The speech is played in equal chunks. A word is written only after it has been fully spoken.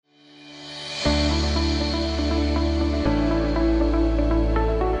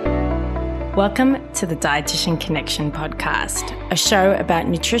Welcome to the Dietitian Connection podcast, a show about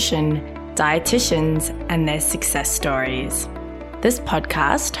nutrition, dietitians, and their success stories. This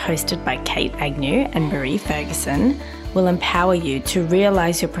podcast, hosted by Kate Agnew and Marie Ferguson, will empower you to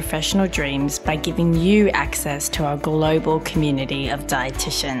realize your professional dreams by giving you access to our global community of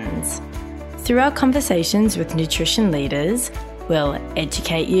dietitians. Through our conversations with nutrition leaders, we'll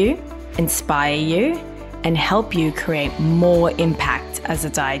educate you, inspire you, and help you create more impact as a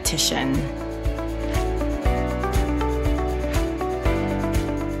dietitian.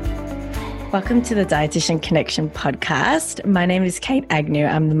 Welcome to the Dietitian Connection podcast. My name is Kate Agnew.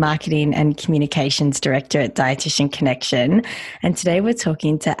 I'm the Marketing and Communications Director at Dietitian Connection. And today we're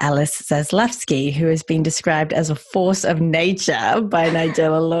talking to Alice Zaslavsky, who has been described as a force of nature by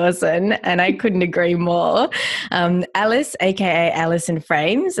Nigella Lawson. And I couldn't agree more. Alice, aka Alice in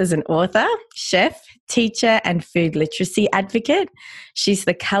Frames, is an author, chef, teacher, and food literacy advocate. She's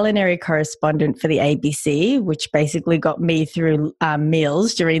the culinary correspondent for the ABC, which basically got me through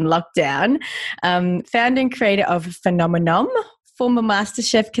meals during lockdown. Founder and creator of Phenomenom, former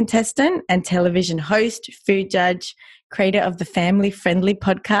MasterChef contestant and television host, food judge, creator of the family-friendly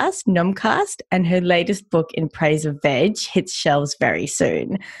podcast, Nomcast, and her latest book, In Praise of Veg, hits shelves very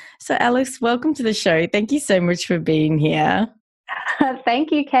soon. So Alice, welcome to the show. Thank you so much for being here.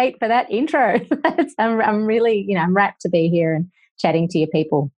 Thank you, Kate, for that intro. I'm really, I'm rapt to be here and chatting to your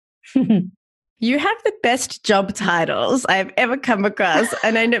people. You have the best job titles I've ever come across,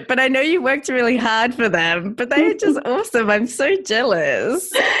 and I know you worked really hard for them, but they are just awesome. I'm so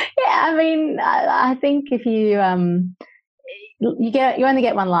jealous. Yeah, I mean, I think if you only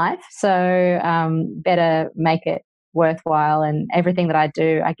get one life, so better make it worthwhile. And everything that I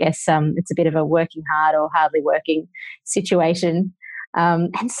do, I guess it's a bit of a working hard or hardly working situation.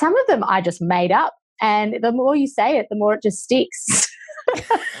 And some of them I just made up, and the more you say it, the more it just sticks.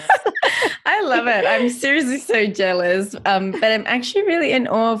 I love it. I'm seriously so jealous. But I'm actually really in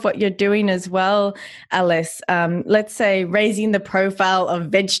awe of what you're doing as well, Alice. Let's say raising the profile of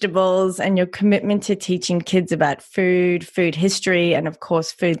vegetables and your commitment to teaching kids about food history, and of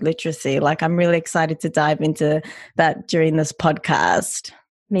course, food literacy. Like, I'm really excited to dive into that during this podcast.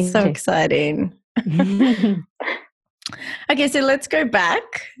 Me so too. Exciting. Okay, so let's go back.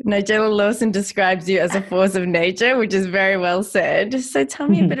 Nigella Lawson describes you as a force of nature, which is very well said. So tell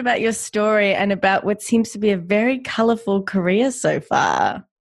me a bit about your story and about what seems to be a very colourful career so far.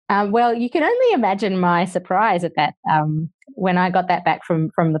 Well, you can only imagine my surprise at that. When I got that back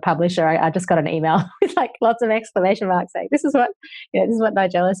from the publisher, I just got an email with like lots of exclamation marks saying, "This is what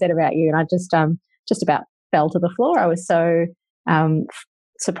Nigella said about you," and I just about fell to the floor. I was so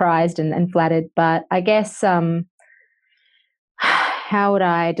surprised and flattered. But I guess how would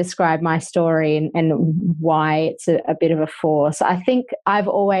I describe my story and why it's a bit of a force? I think I've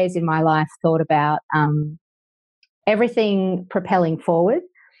always in my life thought about everything propelling forward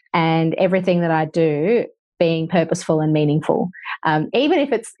and everything that I do being purposeful and meaningful. Even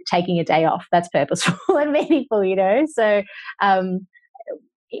if it's taking a day off, that's purposeful and meaningful, So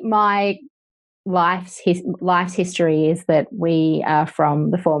my life's history is that we are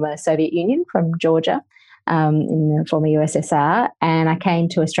from the former Soviet Union, from Georgia, in the former USSR, and I came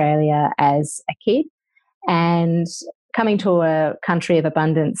to Australia as a kid, and coming to a country of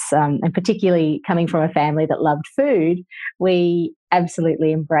abundance, and particularly coming from a family that loved food, we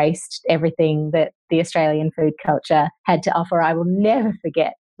absolutely embraced everything that the Australian food culture had to offer. I will never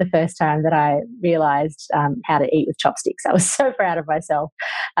forget the first time that I realised how to eat with chopsticks. I was so proud of myself,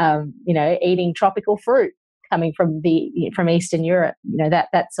 eating tropical fruit coming from Eastern Europe.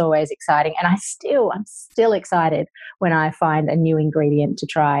 That's always exciting. And I'm still excited when I find a new ingredient to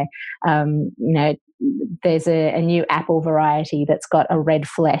try. There's a new apple variety that's got a red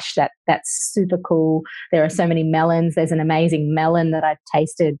flesh that's super cool. There are so many melons. There's an amazing melon that I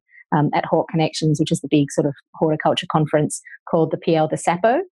tasted at Hort Connections, which is the big sort of horticulture conference, called the Piel de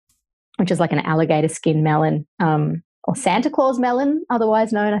Sapo, which is like an alligator skin melon, or Santa Claus melon,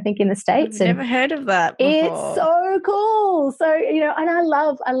 otherwise known, I think, in the States. I've never heard of that before. It's so cool. So, and I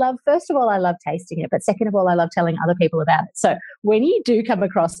love, first of all, I love tasting it, but second of all, I love telling other people about it. So when you do come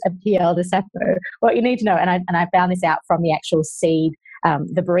across a Piel de Sapo, what you need to know, and I found this out from the actual seed,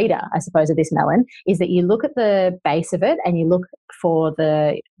 the breeder, I suppose, of this melon, is that you look at the base of it and you look for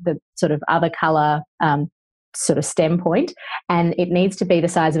the sort of other colour sort of stem point, and it needs to be the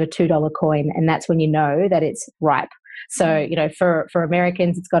size of a $2 coin, and that's when you know that it's ripe. So, for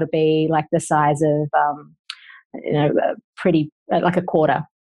Americans, it's got to be like the size of, pretty, like a quarter.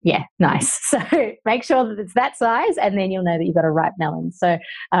 Yeah, nice. So make sure that it's that size, and then you'll know that you've got a ripe melon. So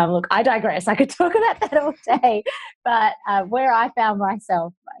look, I digress. I could talk about that all day. But where I found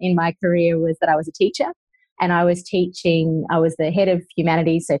myself in my career was that I was a teacher, and I was teaching. I was the head of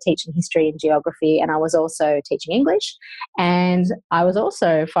humanities, so teaching history and geography, and I was also teaching English. And I was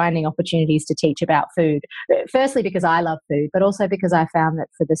also finding opportunities to teach about food, firstly because I love food, but also because I found that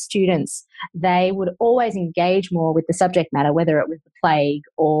for the students, they would always engage more with the subject matter, whether it was the plague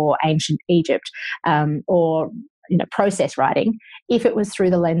or ancient Egypt, or process writing, if it was through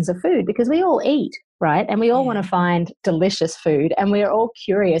the lens of food, because we all eat, right? And we all want to find delicious food, and we're all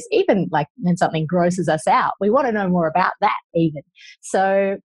curious, even like when something grosses us out, we want to know more about that even.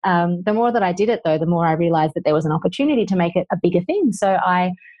 So the more that I did it, though, the more I realized that there was an opportunity to make it a bigger thing. So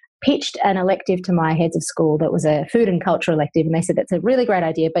I pitched an elective to my heads of school that was a food and culture elective, and they said, that's a really great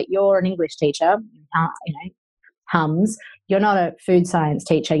idea, but you're an English teacher, hums, you're not a food science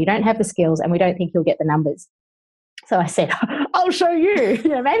teacher, you don't have the skills, and we don't think you'll get the numbers. So I said, I'll show you.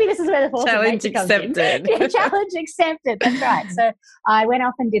 Maybe this is where the force challenge of nature accepted. Comes in. Challenge accepted. That's right. So I went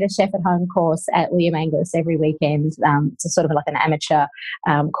off and did a chef at home course at William Angus every weekend. It's sort of like an amateur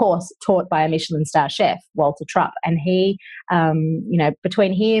course taught by a Michelin star chef, Walter Trupp. And he,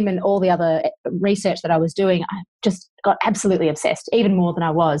 between him and all the other research that I was doing, I just got absolutely obsessed, even more than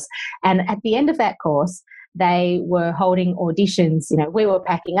I was. And at the end of that course, they were holding auditions. We were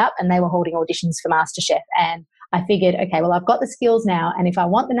packing up, and they were holding auditions for MasterChef. And I figured, okay, well, I've got the skills now, and if I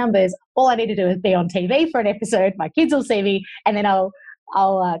want the numbers, all I need to do is be on TV for an episode. My kids will see me, and then I'll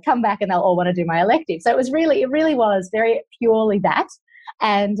come back, and they'll all want to do my elective. So it really was very purely that.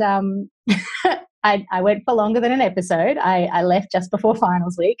 And I went for longer than an episode. I left just before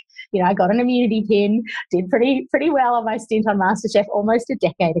finals week. I got an immunity pin, did pretty well on my stint on MasterChef almost a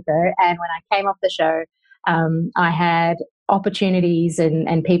decade ago. And when I came off the show, I had opportunities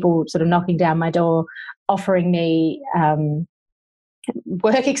and people sort of knocking down my door, offering me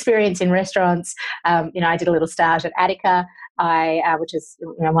work experience in restaurants. I did a little stage at Attica, which is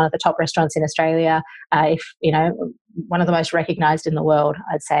one of the top restaurants in Australia, one of the most recognised in the world,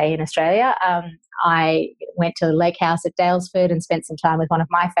 I'd say, in Australia. I went to the Lake House at Daylesford and spent some time with one of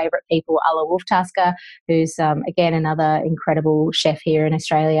my favourite people, Alla Wolftasker, who's, again, another incredible chef here in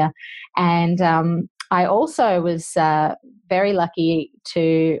Australia. And I also was very lucky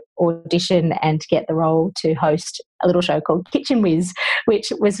to audition and to get the role to host a little show called Kitchen Whiz,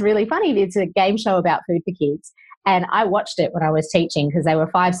 which was really funny. It's a game show about food for kids. And I watched it when I was teaching because they were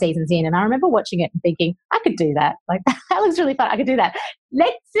 5 seasons in. And I remember watching it and thinking, I could do that. Like, that looks really fun. I could do that.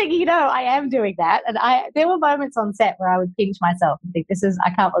 Next thing you know, I am doing that. And there were moments on set where I would pinch myself and think, I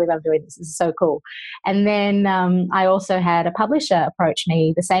can't believe I'm doing this. This is so cool. And then I also had a publisher approach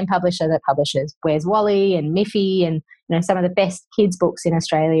me, the same publisher that publishes Where's Wally and Miffy and some of the best kids books in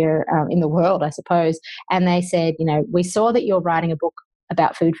Australia, in the world, I suppose. And they said, we saw that you're writing a book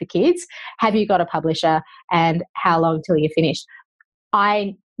about food for kids. Have you got a publisher, and how long till you're finished?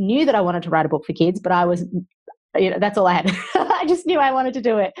 I knew that I wanted to write a book for kids, but I was, that's all I had. I just knew I wanted to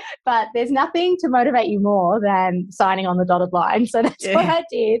do it. But there's nothing to motivate you more than signing on the dotted line. So that's what I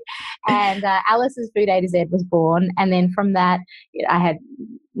did. And Alice's Food A to Z was born. And then from that, I had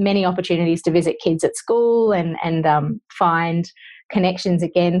many opportunities to visit kids at school and find connections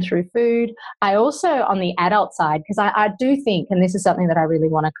again through food. I also, on the adult side, because I do think, and this is something that I really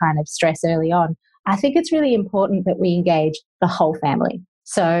want to kind of stress early on, I think it's really important that we engage the whole family.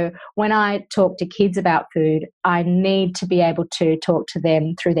 So when I talk to kids about food, I need to be able to talk to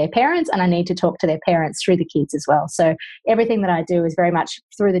them through their parents, and I need to talk to their parents through the kids as well. So everything that I do is very much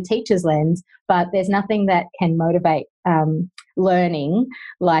through the teacher's lens, but there's nothing that can motivate learning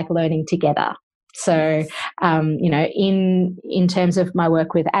like learning together. So, in terms of my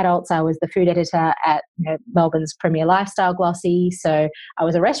work with adults, I was the food editor at Melbourne's premier lifestyle glossy. So I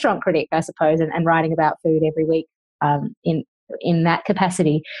was a restaurant critic, I suppose, and writing about food every week in that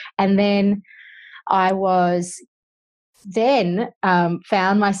capacity. And then I was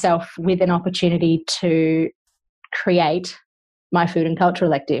found myself with an opportunity to create my food and culture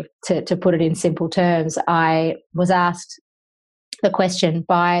elective. To put it in simple terms, I was asked the question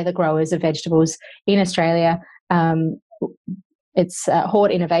by the growers of vegetables in Australia. It's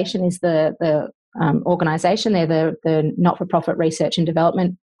Hort Innovation is the organisation. They're the not-for-profit research and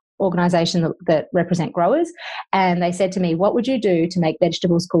development organisation that represent growers. And they said to me, what would you do to make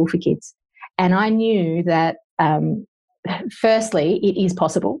vegetables cool for kids? And I knew that, firstly, it is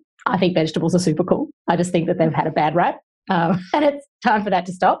possible. I think vegetables are super cool. I just think that they've had a bad rap. And it's time for that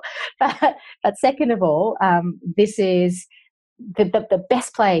to stop. But second of all, this is the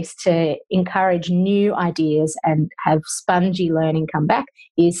best place to encourage new ideas and have spongy learning come back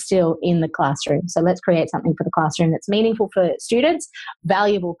is still in the classroom. So let's create something for the classroom that's meaningful for students,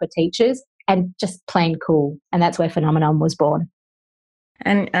 valuable for teachers, and just plain cool. And that's where Phenomenon was born.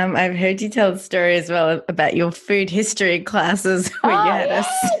 And I've heard you tell the story as well about your food history classes where you had a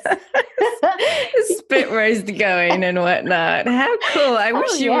spit roast going and whatnot. How cool! I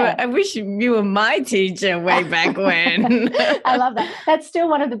wish you were my teacher way back when. I love that. That's still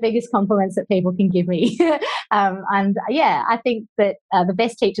one of the biggest compliments that people can give me. And yeah, I think that the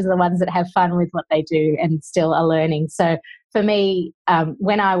best teachers are the ones that have fun with what they do and still are learning. So for me,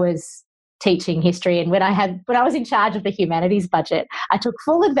 when I was teaching history and when I was in charge of the humanities budget, I took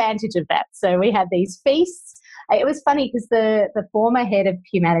full advantage of that. So we had these feasts. It was funny because the former head of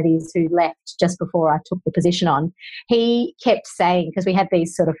humanities who left just before I took the position on, he kept saying, because we had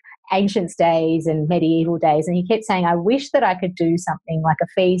these sort of ancient days and medieval days, and he kept saying, I wish that I could do something like a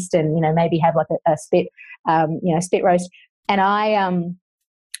feast and, maybe have like a spit roast. And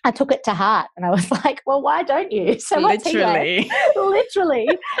I took it to heart and I was like, well, why don't you? So literally.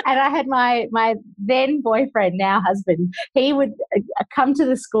 And I had my then boyfriend, now husband, he would come to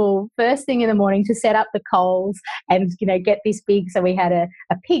the school first thing in the morning to set up the coals and, get this big. So we had a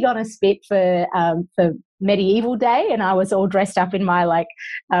pig on a spit for medieval day, and I was all dressed up in my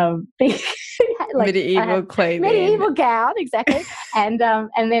big medieval clothing, medieval gown, exactly. And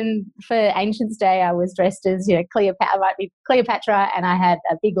then for Ancients Day, I was dressed as Cleopatra, and I had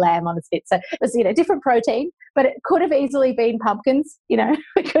a big lamb on a spit. So it was different protein, but it could have easily been pumpkins. We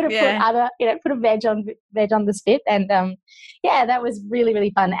could have put other put a veg on the spit, and that was really,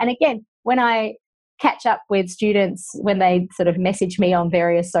 really fun. And again, when I catch up with students when they sort of message me on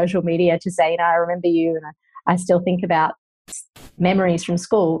various social media to say, I remember you and I still think about memories from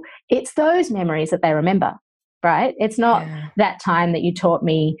school, it's those memories that they remember, right? It's not that time that you taught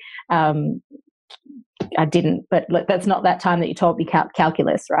me, I didn't, but look, that's not that time that you taught me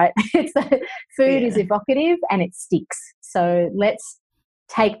calculus, right? It's that food is evocative and it sticks. So let's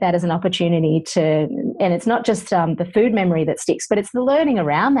take that as an opportunity and it's not just the food memory that sticks, but it's the learning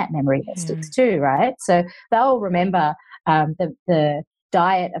around that memory that sticks too, right? So they'll remember the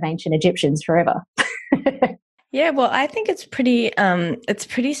diet of ancient Egyptians forever. Yeah, well, I think it's pretty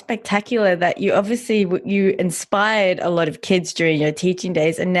spectacular that you inspired a lot of kids during your teaching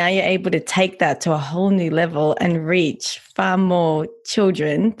days, and now you're able to take that to a whole new level and reach far more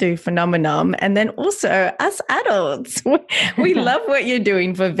children through Phenomenon. And then also us adults, we love what you're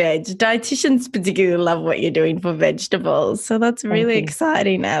doing for veg. Dietitians particularly love what you're doing for vegetables. So that's really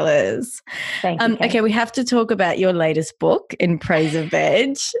exciting, Alice. Thank you. Okay, we have to talk about your latest book, In Praise of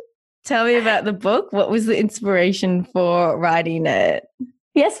Veg. Tell me about the book. What was the inspiration for writing it?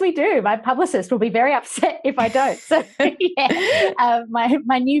 Yes, we do. My publicist will be very upset if I don't. So,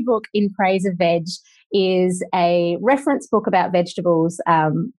 my new book, In Praise of Veg, is a reference book about vegetables,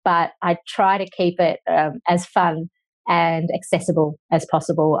 but I try to keep it as fun and accessible as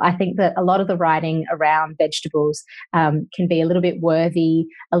possible. I think that a lot of the writing around vegetables can be a little bit worthy,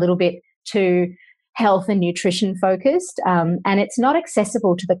 a little bit too health and nutrition focused, and it's not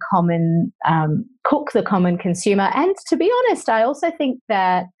accessible to the common cook, the common consumer. And to be honest, I also think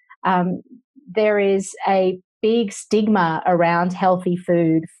that there is a big stigma around healthy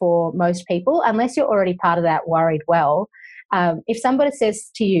food for most people, unless you're already part of that worried well. If somebody says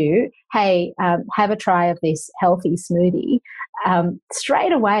to you, hey, have a try of this healthy smoothie,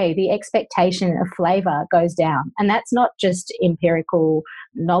 straight away the expectation of flavour goes down. And that's not just empirical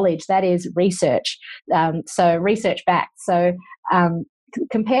knowledge, that is research. So research backed. So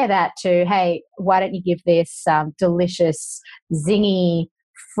compare that to, hey, why don't you give this delicious, zingy,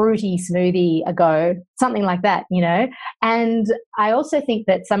 fruity smoothie a go, something like that, And I also think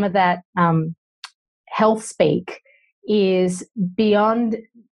that some of that health speak is beyond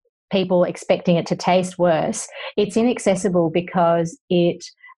people expecting it to taste worse. It's inaccessible because it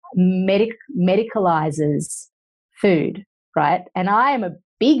medicalizes food, right? And I am a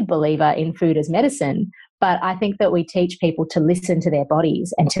big believer in food as medicine, but I think that we teach people to listen to their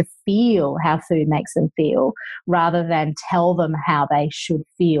bodies and to feel how food makes them feel rather than tell them how they should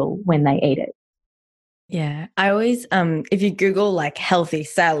feel when they eat it. Yeah, I always, if you Google healthy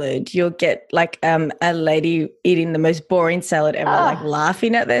salad, you'll get a lady eating the most boring salad ever,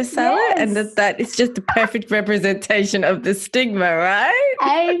 laughing at their salad. Yes. And that is just the perfect representation of the stigma, right?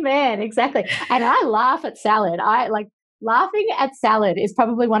 Amen. Exactly. And I laugh at salad. Laughing at salad is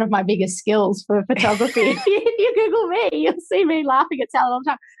probably one of my biggest skills for photography. If you Google me, you'll see me laughing at salad all the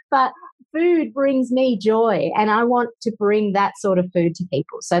time. But food brings me joy, and I want to bring that sort of food to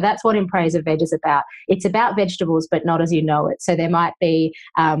people. So that's what Embrace of Veg is about. It's about vegetables, but not as you know it. So there might be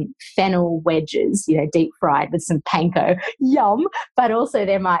fennel wedges, deep fried with some panko, yum. But also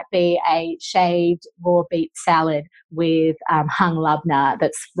there might be a shaved raw beet salad with hung labna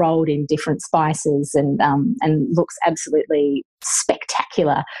that's rolled in different spices and looks absolutely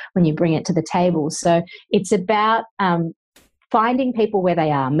spectacular when you bring it to the table. So it's about finding people where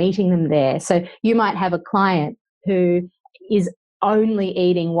they are, meeting them there. So you might have a client who is only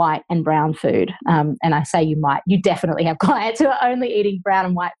eating white and brown food. And I say you definitely have clients who are only eating brown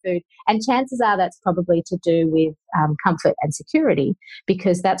and white food. And chances are that's probably to do with comfort and security,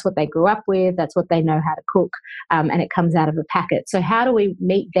 because that's what they grew up with, that's what they know how to cook, and it comes out of a packet. So how do we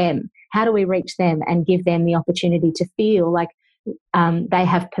meet them? How do we reach them and give them the opportunity to feel like they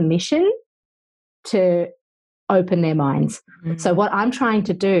have permission to open their minds? Mm-hmm. So what I'm trying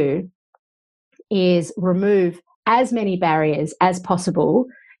to do is remove as many barriers as possible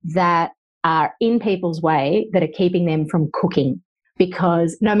that are in people's way that are keeping them from cooking,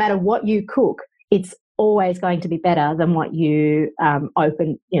 because no matter what you cook, it's always going to be better than what you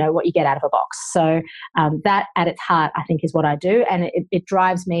what you get out of a box. So that at its heart, I think, is what I do. And it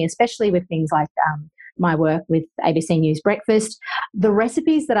drives me, especially with things like my work with ABC News Breakfast. The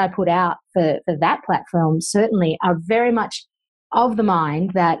recipes that I put out for that platform certainly are very much of the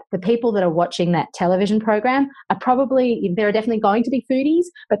mind that the people that are watching that television program are there are definitely going to be foodies,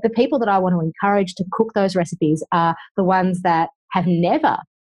 but the people that I want to encourage to cook those recipes are the ones that have never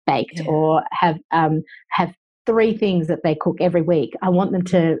baked or have 3 things that they cook every week. I want them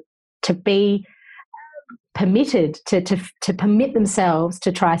to be permitted to permit themselves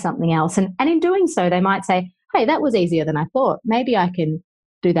to try something else. And in doing so, they might say, hey, that was easier than I thought. Maybe I can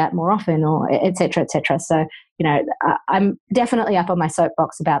do that more often, or et cetera, et cetera. So, I'm definitely up on my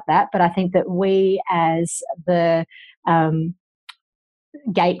soapbox about that. But I think that we, as the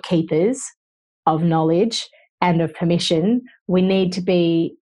gatekeepers of knowledge and of permission, we need to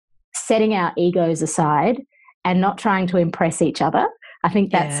be setting our egos aside and not trying to impress each other. I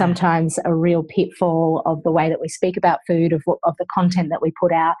think that's sometimes a real pitfall of the way that we speak about food, of the content that we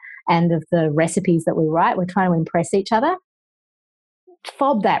put out, and of the recipes that we write. We're trying to impress each other.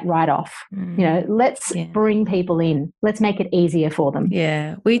 Fob that right off. Let's bring people in. Let's make it easier for them.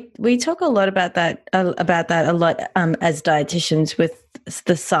 Yeah, we talk a lot about that a lot as dietitians with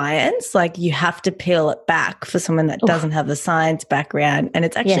the science. Like, you have to peel it back for someone that doesn't have the science background, and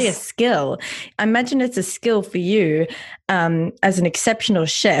it's actually a skill. I imagine it's a skill for you as an exceptional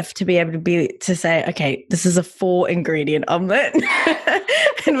chef to be able to say, okay, this is a 4-ingredient omelette,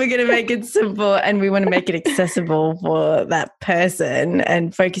 and we're going to make it simple, and we want to make it accessible for that person,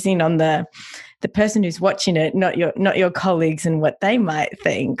 and focusing on the person who's watching it, not your colleagues and what they might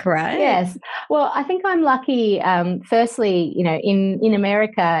think, right? Yes. Well, I think I'm lucky. Firstly, in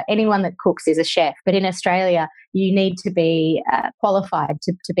America, anyone that cooks is a chef, but in Australia, you need to be qualified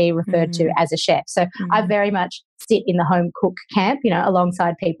to be referred to as a chef. So I very much sit in the home cook camp,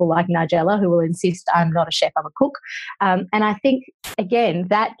 alongside people like Nigella, who will insist I'm not a chef, I'm a cook. And I think, again,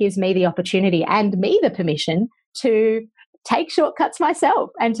 that gives me the opportunity and me the permission to take shortcuts myself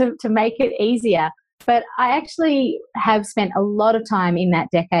and to make it easier. But I actually have spent a lot of time in that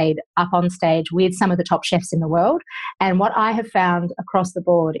decade up on stage with some of the top chefs in the world. And what I have found across the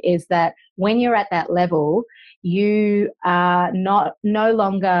board is that when you're at that level, you are no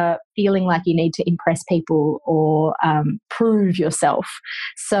longer feeling like you need to impress people or prove yourself.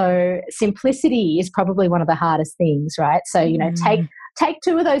 So simplicity is probably one of the hardest things, right? So, take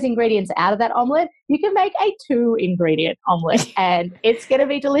 2 of those ingredients out of that omelette, you can make a 2-ingredient omelette, and it's going to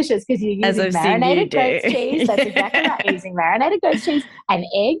be delicious because you're using marinated goat's cheese. That's exactly right. You're using marinated goat's cheese and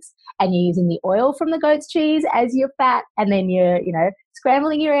eggs, and you're using the oil from the goat's cheese as your fat, and then you're,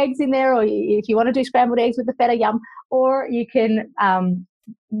 scrambling your eggs in there, or if you want to do scrambled eggs with the feta, yum. Or you can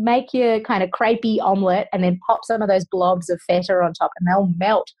make your kind of crepey omelette and then pop some of those blobs of feta on top, and they'll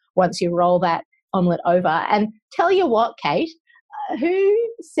melt once you roll that omelette over. And tell you what, Kate, who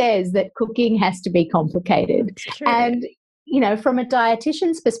says that cooking has to be complicated? And, from a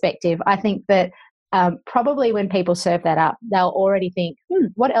dietitian's perspective, I think that probably when people serve that up, they'll already think,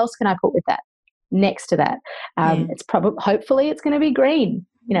 what else can I put with that next to that? It's hopefully it's going to be green,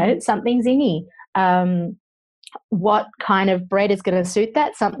 something zingy. What kind of bread is going to suit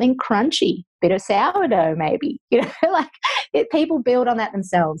that? Something crunchy, bit of sourdough maybe. People build on that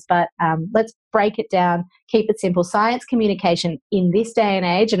themselves. But let's break it down, keep it simple. Science communication in this day and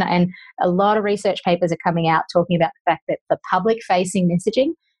age, and a lot of research papers are coming out talking about the fact that the public-facing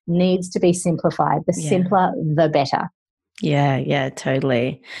messaging needs to be simplified. The simpler, the better. Yeah,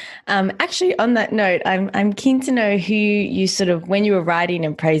 totally. Actually, on that note, I'm keen to know who you sort of, when you were writing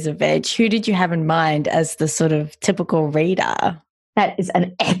in praise of veg, who did you have in mind as the sort of typical reader? That is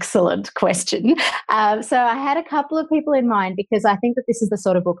an excellent question. So I had a couple of people in mind because I think that this is the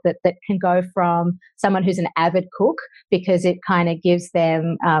sort of book that can go from someone who's an avid cook, because it kind of gives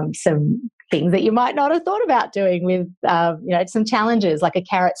them some things that you might not have thought about doing with, some challenges like a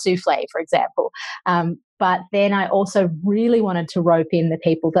carrot souffle, for example. But then I also really wanted to rope in the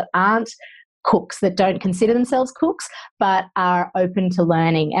people that aren't cooks, that don't consider themselves cooks, but are open to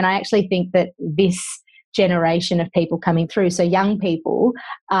learning. And I actually think that this generation of people coming through, so young people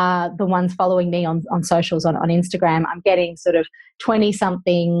are the ones following me on socials, on Instagram. I'm getting sort of 20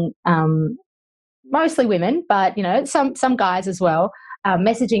 something, mostly women, but some guys as well,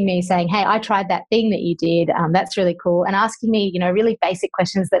 messaging me saying, hey, I tried that thing that you did, that's really cool, and asking me really basic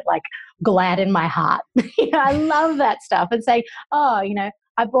questions that like gladden my heart. I love that stuff. And saying, oh,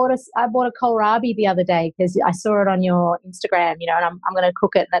 I bought a kohlrabi the other day because I saw it on your Instagram, and I'm going to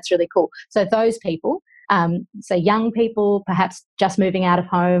cook it, and that's really cool. So those people, so young people, perhaps just moving out of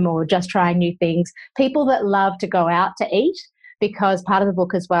home or just trying new things, people that love to go out to eat, because part of the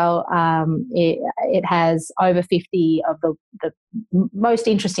book as well, it has over 50 of the most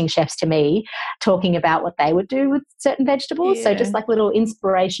interesting chefs to me talking about what they would do with certain vegetables. Yeah. So just like little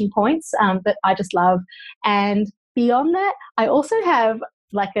inspiration points that I just love. And beyond that, I also have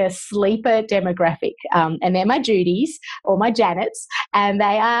like a sleeper demographic, and they're my Judys or my Janets, and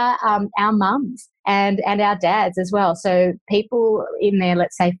they are our mums and our dads as well. So people in their,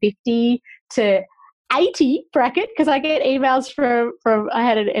 let's say, 50 to 80 bracket, because I get emails from I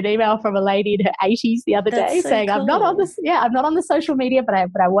had an email from a lady in her 80s the other day saying, cool. I'm not on the social media, but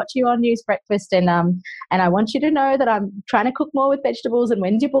I watch you on News Breakfast, and I want you to know that I'm trying to cook more with vegetables, and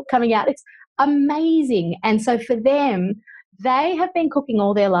when's your book coming out? It's amazing. And so for them, they have been cooking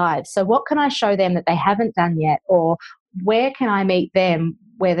all their lives. So what can I show them that they haven't done yet? Or where can I meet them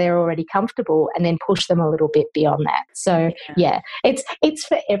where they're already comfortable, and then push them a little bit beyond that? So yeah, it's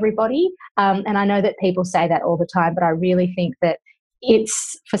for everybody. And I know that people say that all the time, but I really think that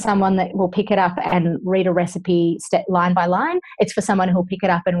it's for someone that will pick it up and read a recipe line by line. It's for someone who'll pick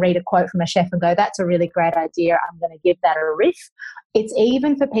it up and read a quote from a chef and go, that's a really great idea, I'm going to give that a riff. It's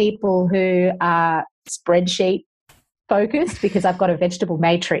even for people who are spreadsheet focused, because I've got a vegetable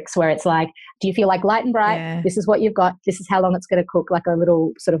matrix where it's like, do you feel like light and bright? Yeah. This is what you've got. This is how long it's going to cook, like a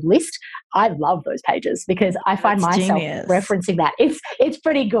little sort of list. I love those pages because I find myself referencing that. It's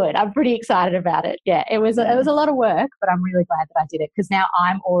pretty good. I'm pretty excited about it. Yeah, it was a lot of work, but I'm really glad that I did it, because now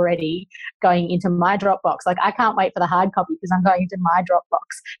I'm already going into my Dropbox. Like, I can't wait for the hard copy, because I'm going into my Dropbox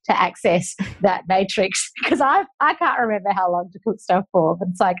to access that matrix, because I can't remember how long to cook stuff for. But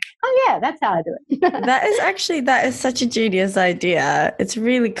it's like, oh yeah, that's how I do it. that is such a genius idea. It's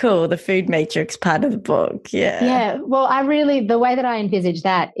really cool, the food matrix part of the book. Yeah. Well, the way that I envisage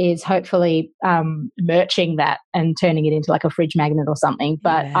that is hopefully merching that and turning it into like a fridge magnet or something.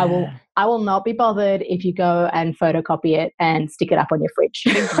 But I will not be bothered if you go and photocopy it and stick it up on your fridge.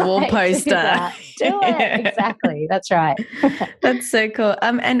 Wall poster. Do it. Exactly. That's right. That's so cool.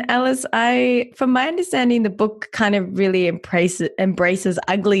 And Alice, from my understanding, the book kind of really embraces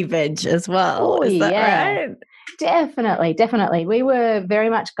ugly veg as well. Oh, is that right? Definitely. We were very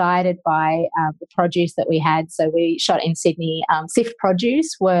much guided by the produce that we had. So we shot in Sydney. Sift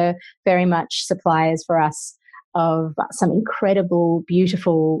Produce were very much suppliers for us of some incredible,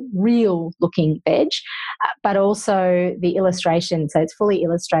 beautiful, real-looking veg, but also the illustration. So it's fully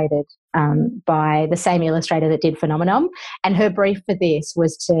illustrated by the same illustrator that did Phenomenon. And her brief for this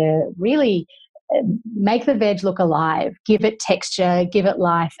was to really make the veg look alive, give it texture, give it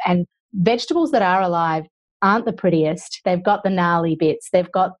life. And vegetables that are alive aren't the prettiest. They've got the gnarly bits.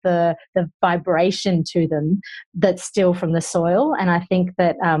 They've got the vibration to them that's still from the soil. And I think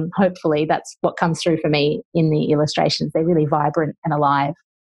that hopefully that's what comes through for me in the illustrations. They're really vibrant and alive.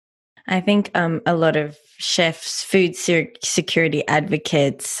 I think a lot of chefs, food security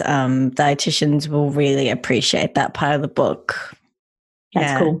advocates, dietitians will really appreciate that part of the book.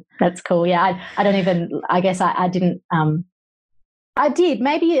 That's cool. Yeah, I guess I didn't... I did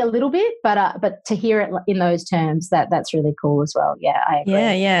maybe a little bit, but to hear it in those terms, that's really cool as well. Yeah, I agree.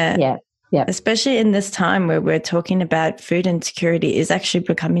 Yeah. Especially in this time where we're talking about food insecurity is actually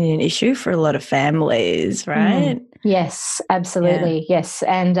becoming an issue for a lot of families, right? Yes, absolutely. Yeah. Yes,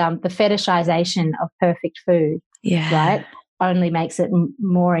 and the fetishization of perfect food, right, only makes it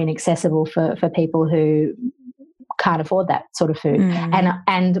more inaccessible for people who can't afford that sort of food.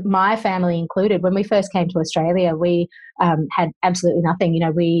 And my family included, when we first came to Australia, we had absolutely nothing.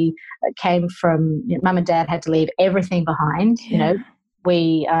 We came from, mum and dad had to leave everything behind.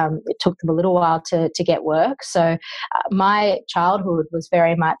 It took them a little while to get work. So my childhood was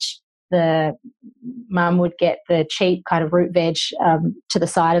very much the mum would get the cheap kind of root veg to the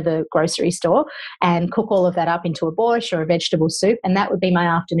side of the grocery store and cook all of that up into a borscht or a vegetable soup, and that would be my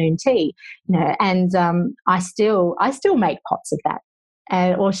afternoon tea. And I still make pots of that.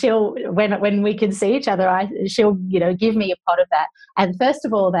 Or she'll, when we can see each other, she'll give me a pot of that. And first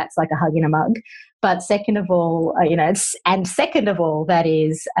of all, that's like a hug in a mug. But second of all, that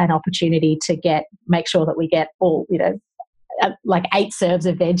is an opportunity to make sure that we get all, like 8 serves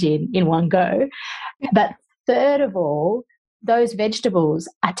of veg in one go. But third of all, those vegetables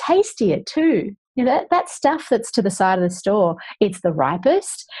are tastier too. That stuff that's to the side of the store, it's the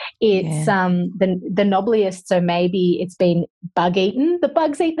ripest, it's the knobbliest, so maybe it's been bug eaten. The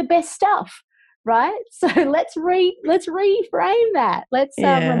bugs eat the best stuff, right? So let's reframe that. Let's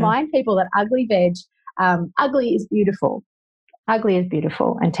remind people that ugly veg, ugly is beautiful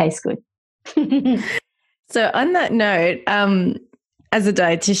and tastes good. So on that note, as a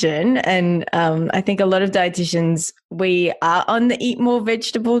dietitian, and I think a lot of dietitians, we are on the eat more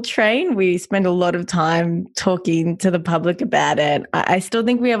vegetable train. We spend a lot of time talking to the public about it. I still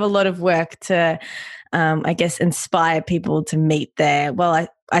think we have a lot of work to, I guess, inspire people to meet their, well,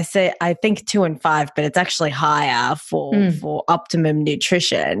 I think 2 and 5, but it's actually higher for optimum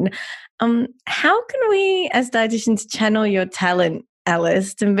nutrition. How can we as dietitians channel your talent,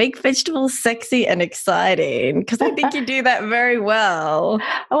 Alice, to make vegetables sexy and exciting? Because I think you do that very well.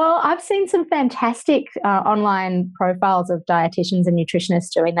 Well, I've seen some fantastic online profiles of dietitians and nutritionists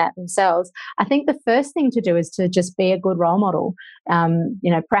doing that themselves. I think the first thing to do is to just be a good role model.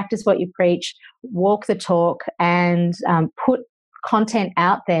 Practice what you preach, walk the talk, and put content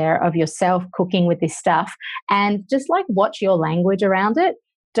out there of yourself cooking with this stuff, and just like watch your language around it.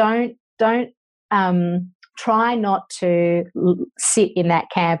 Don't try not to sit in that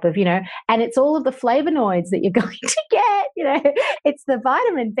camp of, and it's all of the flavonoids that you're going to get, it's the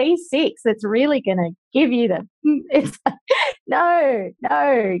vitamin B6 that's really going to give you no,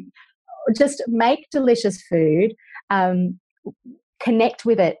 just make delicious food, connect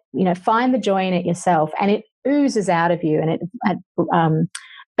with it, find the joy in it yourself, and it oozes out of you and it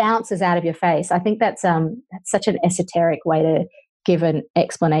bounces out of your face. I think that's such an esoteric way to give an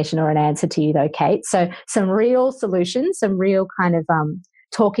explanation or an answer to you though, Kate. So some real solutions, some real kind of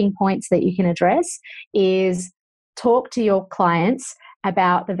talking points that you can address is talk to your clients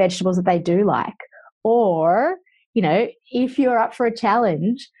about the vegetables that they do like. Or, if you're up for a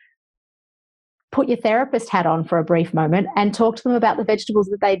challenge, put your therapist hat on for a brief moment and talk to them about the vegetables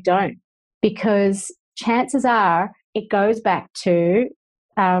that they don't. Because chances are it goes back to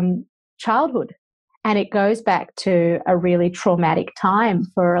childhood. And it goes back to a really traumatic time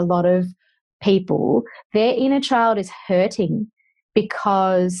for a lot of people. Their inner child is hurting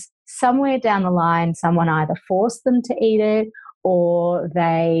because somewhere down the line, someone either forced them to eat it, or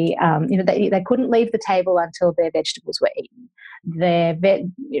they couldn't leave the table until their vegetables were eaten.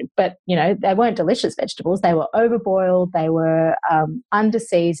 But they weren't delicious vegetables. They were overboiled. They were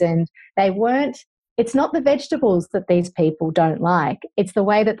underseasoned. It's not the vegetables that these people don't like. It's the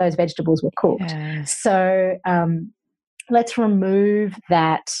way that those vegetables were cooked. Yes. So let's remove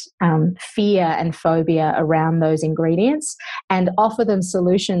that fear and phobia around those ingredients and offer them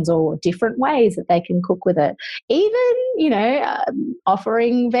solutions or different ways that they can cook with it. Even,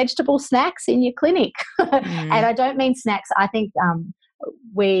 offering vegetable snacks in your clinic. And I don't mean snacks. I think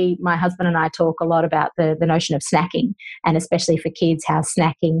my husband and I talk a lot about the notion of snacking, and especially for kids, how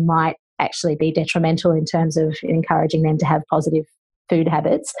snacking might actually be detrimental in terms of encouraging them to have positive food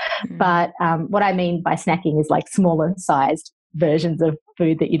habits. But what I mean by snacking is like smaller sized versions of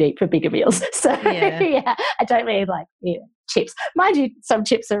food that you'd eat for bigger meals. So I don't mean like chips. Mind you, some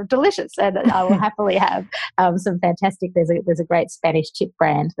chips are delicious, and I will happily have some fantastic. There's a great Spanish chip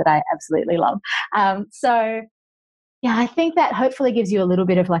brand that I absolutely love. I think that hopefully gives you a little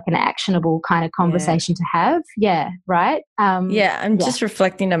bit of like an actionable kind of conversation to have. Yeah, right? I'm just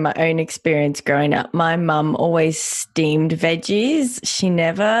reflecting on my own experience growing up. My mum always steamed veggies. She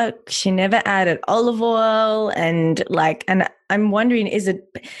never added olive oil, and I'm wondering, is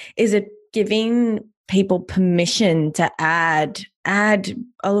it giving people permission to add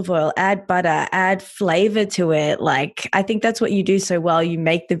olive oil, add butter, add flavor to it? Like, I think that's what you do so well. You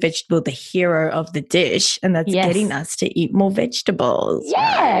make the vegetable the hero of the dish, and that's getting us to eat more vegetables.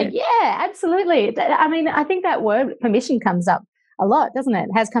 Yeah, right? Yeah, absolutely. I mean, I think that word permission comes up a lot, doesn't it?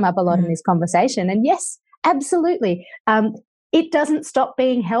 It has come up a lot in this conversation. And yes, Absolutely. It doesn't stop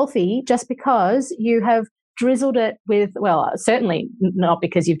being healthy just because you have drizzled it with, well, certainly not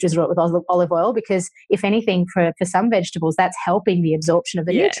because you've drizzled it with olive oil, because if anything, for some vegetables, that's helping the absorption of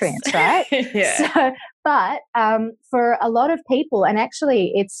the nutrients, right? Yeah. So, but for a lot of people, and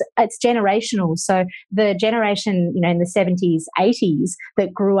actually it's generational. So the generation, in the 70s, 80s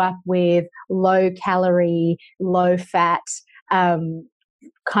that grew up with low calorie, low fat,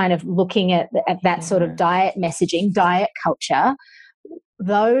 kind of looking at that sort of diet messaging, diet culture,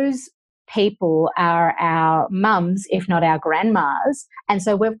 those people are our mums, if not our grandmas. And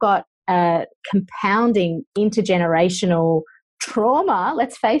so we've got compounding intergenerational trauma,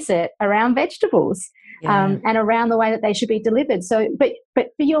 let's face it, around vegetables. And around the way that they should be delivered. So, but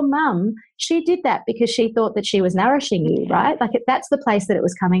for your mum, she did that because she thought that she was nourishing you, right? Like that's the place that it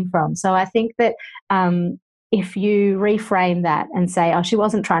was coming from. So I think that if you reframe that and say, oh, she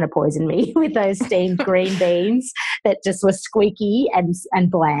wasn't trying to poison me with those steamed green beans that just were squeaky and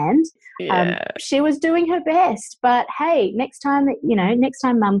bland. She was doing her best. But hey, next time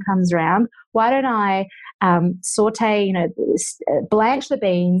mum comes around, why don't I saute, blanch the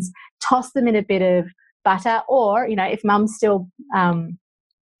beans, toss them in a bit of butter, or, if mum's still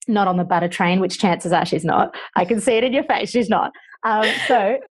not on the butter train, which chances are she's not. I can see it in your face. She's not.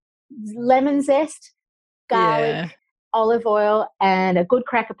 So lemon zest, garlic, olive oil, and a good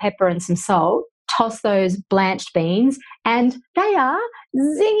crack of pepper and some salt. Toss those blanched beans, and they are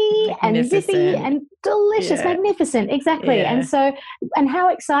zingy and zippy and delicious, magnificent. Exactly. And so, and how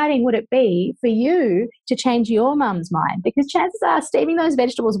exciting would it be for you to change your mum's mind? Because chances are steaming those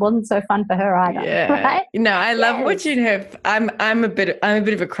vegetables wasn't so fun for her either. Right? No, I love watching her. I'm a bit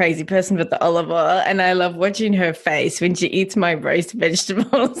of a crazy person with the olive oil, and I love watching her face when she eats my roast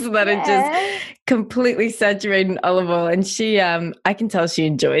vegetables that are just completely saturated in olive oil, and she I can tell she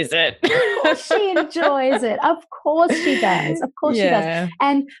enjoys it. Of course she enjoys it. Of course she does. Of course she does.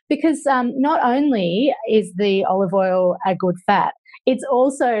 And because not only is the olive oil a good fat, it's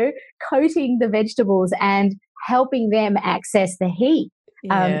also coating the vegetables and helping them access the heat,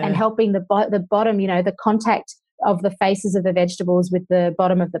 and helping the bottom, the contact of the faces of the vegetables with the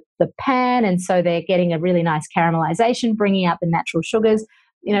bottom of the pan. And so they're getting a really nice caramelization, bringing out the natural sugars.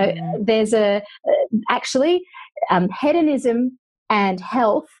 There's actually hedonism and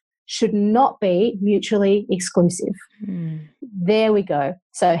health should not be mutually exclusive. There we go.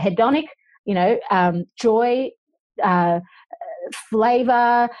 So hedonic, joy,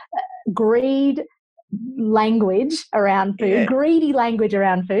 flavor, greed language around food, greedy language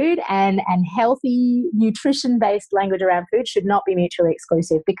around food, and healthy nutrition-based language around food should not be mutually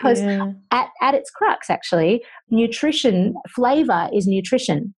exclusive, because at its crux, actually, flavor is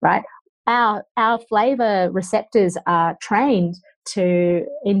nutrition, right? Our flavor receptors are trained to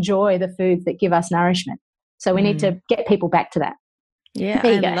enjoy the foods that give us nourishment. So we need to get people back to that. Yeah,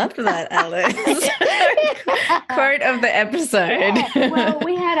 I love that, Alice. Quote of the episode. Well,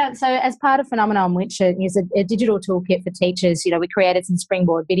 we had so as part of Phenomenon, which is a digital toolkit for teachers, we created some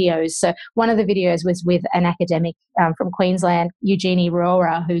springboard videos. So one of the videos was with an academic from Queensland, Eugenie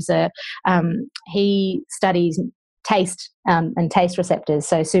Rohrer, who's he studies taste and taste receptors,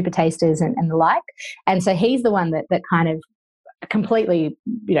 so super tasters and the like. And so he's the one that kind of completely,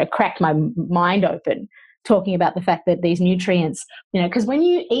 cracked my mind open, talking about the fact that these nutrients, because when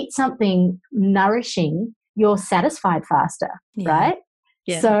you eat something nourishing, you're satisfied faster, right?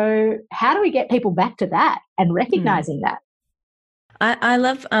 Yeah. So how do we get people back to that and recognizing that? I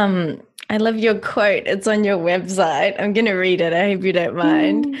love your quote. It's on your website. I'm going to read it. I hope you don't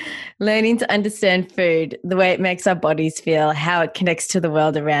mind. Learning to understand food, the way it makes our bodies feel, how it connects to the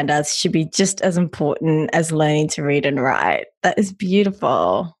world around us should be just as important as learning to read and write. That is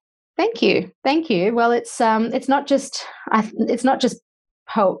beautiful. Thank you. Well, it's not just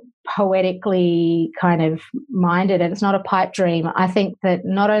poetically kind of minded, and it's not a pipe dream. I think that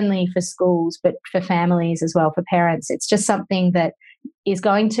not only for schools but for families as well, for parents, it's just something that is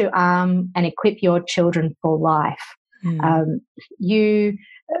going to arm and equip your children for life. You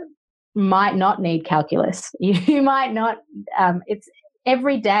might not need calculus. You might not. It's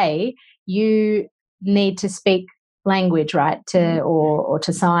every day you need to speak language, right? Or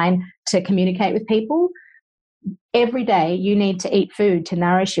to sign, to communicate with people. Every day you need to eat food to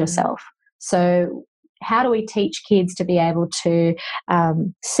nourish yourself. So how do we teach kids to be able to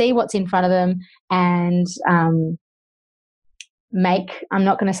see what's in front of them and I'm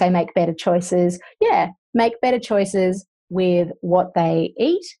not going to say make better choices. Make better choices with what they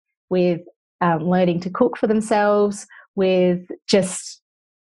eat, with learning to cook for themselves, with just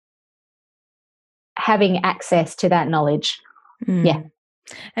having access to that knowledge.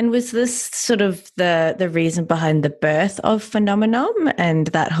 And was this sort of the reason behind the birth of Phenomenom and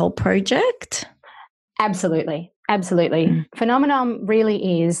that whole project? Absolutely. Phenomenon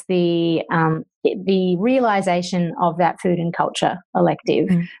really is the realization of that food and culture elective.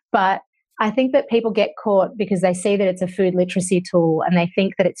 But I think that people get caught because they see that it's a food literacy tool and they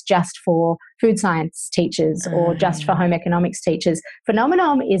think that it's just for food science teachers or just for home economics teachers.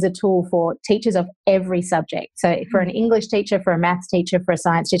 Phenomenon is a tool for teachers of every subject. So for an English teacher, for a maths teacher, for a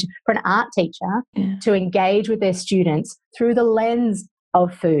science teacher, for an art teacher, to engage with their students through the lens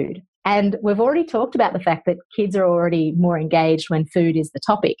of food. And we've already talked about the fact that kids are already more engaged when food is the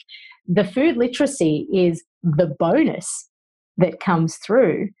topic. The food literacy is the bonus that comes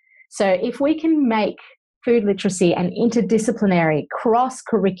through. So if we can make food literacy an interdisciplinary,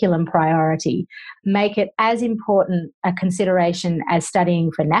 cross-curriculum priority, make it as important a consideration as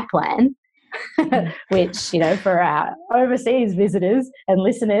studying for NAPLAN, which, you know, for our overseas visitors and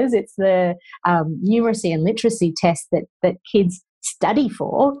listeners, it's the numeracy and literacy test that kids study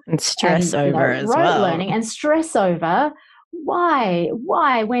for. And stress over as rote well. learning and stress over. Why?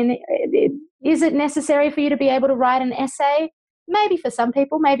 When is it necessary for you to be able to write an essay? Maybe for some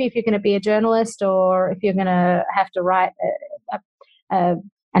people, maybe if you're going to be a journalist or if you're going to have to write a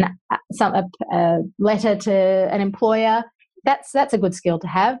letter to an employer, that's a good skill to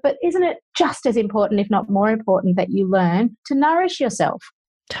have. But isn't it just as important, if not more important, that you learn to nourish yourself?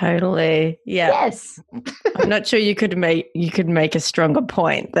 Totally. Yeah. Yes. I'm not sure you could make a stronger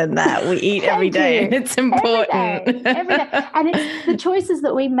point than that. We eat every day and it's important. Every day. And it's the choices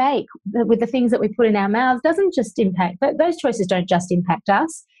that we make with the things that we put in our mouths doesn't just impact, those choices don't just impact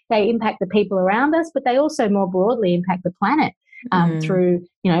us. They impact the people around us, but they also more broadly impact the planet through,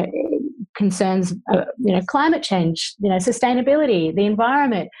 you know, concerns, climate change, you know, sustainability, the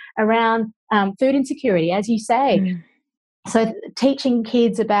environment, around food insecurity, as you say. So teaching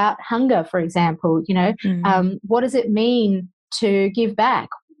kids about hunger, for example, you know, what does it mean to give back?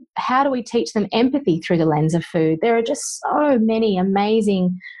 How do we teach them empathy through the lens of food? There are just so many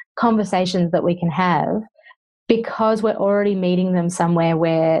amazing conversations that we can have because we're already meeting them somewhere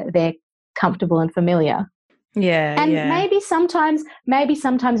where they're comfortable and familiar. Yeah. And maybe sometimes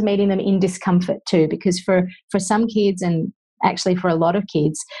meeting them in discomfort too, because for some kids and actually for a lot of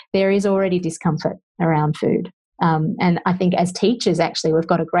kids, there is already discomfort around food. And I think as teachers, actually, we've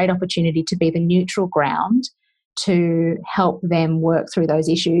got a great opportunity to be the neutral ground to help them work through those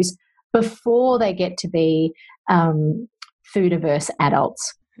issues before they get to be food-averse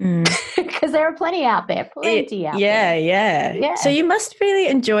adults. Because there are plenty out there. Yeah. So you must really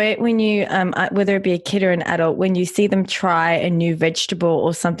enjoy it when you, whether it be a kid or an adult, when you see them try a new vegetable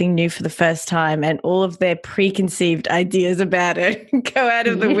or something new for the first time and all of their preconceived ideas about it go out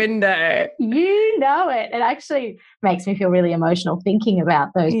of the window. You know it. It actually makes me feel really emotional thinking about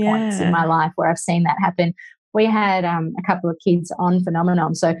those points in my life where I've seen that happen. We had a couple of kids on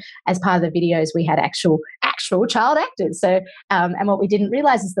Phenomenon. So as part of the videos, we had actual child actors. So, and what we didn't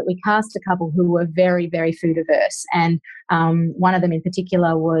realize is that we cast a couple who were very, very food averse. And one of them in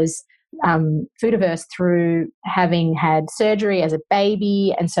particular was food averse through having had surgery as a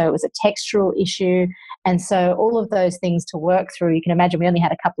baby. And so it was a textural issue. And so all of those things to work through, you can imagine we only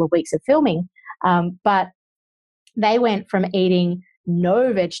had a couple of weeks of filming, but they went from eating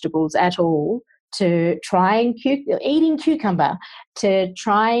no vegetables at all to trying eating cucumber, to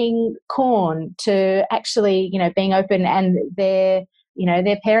trying corn, to actually, you know, being open. And their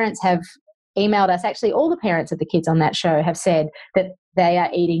parents have emailed us. Actually, all the parents of the kids on that show have said that they are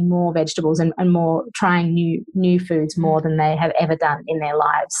eating more vegetables and more, trying new foods more than they have ever done in their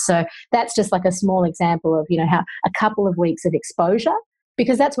lives. So that's just like a small example of, you know, how a couple of weeks of exposure,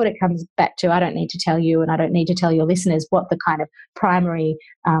 because that's what it comes back to. I don't need to tell you, and I don't need to tell your listeners what the kind of primary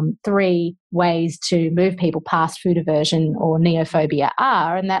 3 ways to move people past food aversion or neophobia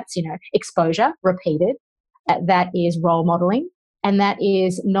are. And that's, you know, exposure, repeated. That is role modeling. And that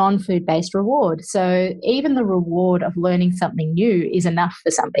is non-food-based reward. So even the reward of learning something new is enough for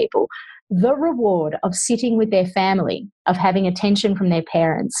some people. The reward of sitting with their family, of having attention from their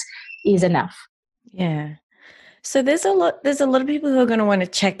parents is enough. Yeah. So there's a lot of people who are going to want to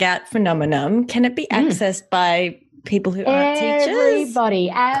check out Phenomenon. Can it be accessed by people who aren't teachers?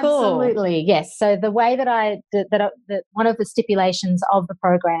 Everybody, absolutely. Cool. Yes. So the way that one of the stipulations of the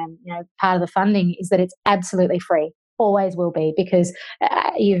program, you know, part of the funding is that it's absolutely free. Always will be, because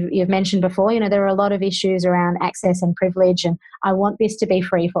you've mentioned before, you know, there are a lot of issues around access and privilege, and I want this to be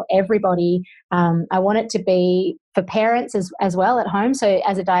free for everybody. I want it to be for parents as well at home. So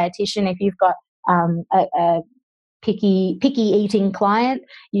as a dietitian, if you've got a picky eating client,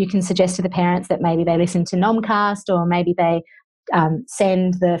 you can suggest to the parents that maybe they listen to Nomcast, or maybe they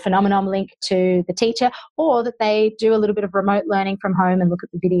send the Phenomenon link to the teacher, or that they do a little bit of remote learning from home and look at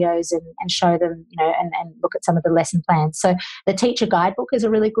the videos and show them, and look at some of the lesson plans. So the teacher guidebook is a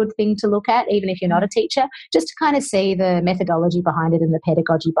really good thing to look at, even if you're not a teacher, just to kind of see the methodology behind it and the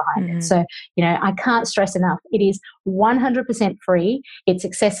pedagogy behind it. So, I can't stress enough, it is 100% free. It's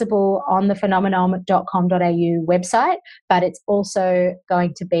accessible on the phenomenon.com.au website, but it's also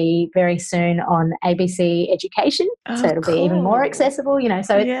going to be very soon on ABC Education. So it'll be even more accessible,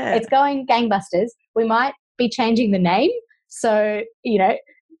 so it's going gangbusters. We might be changing the name. So,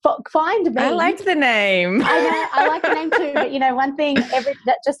 find me. I like the name. I like the name too. But, one thing,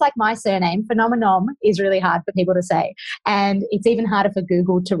 just like my surname, Phenomenon is really hard for people to say. And it's even harder for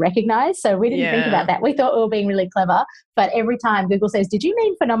Google to recognize. So we didn't think about that. We thought we were being really clever. But every time Google says, did you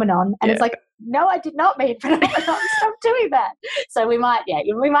mean Phenomenon? And it's like, no, I did not mean Phenomenon. Stop doing that. So we might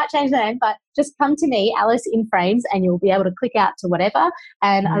change the name, but just come to me, Alice in Frames, and you'll be able to click out to whatever.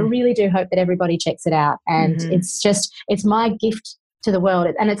 And I really do hope that everybody checks it out. And it's my gift to the world.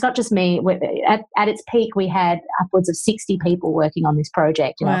 And it's not just me. At its peak, we had upwards of 60 people working on this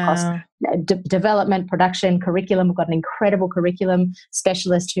project, across development, production, curriculum. We've got an incredible curriculum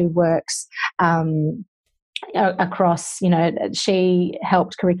specialist who works across, she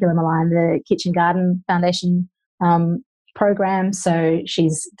helped Curriculum Align the Kitchen Garden Foundation program. So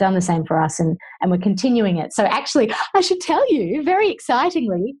she's done the same for us, and we're continuing it. So actually, I should tell you, very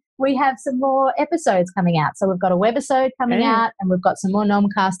excitingly, we have some more episodes coming out. So we've got a webisode coming out, and we've got some more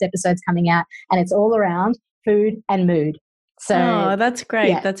Nomcast episodes coming out, and it's all around food and mood. So that's great.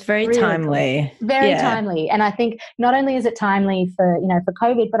 Yeah, that's very really timely. Cool. Very timely. And I think not only is it timely for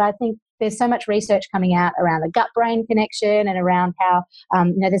COVID, but I think there's so much research coming out around the gut-brain connection and around how,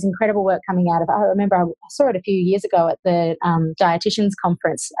 there's incredible work coming out of, I remember I saw it a few years ago at the dietitians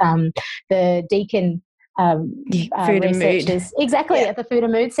conference, the Deakin Food and Mood. At the Food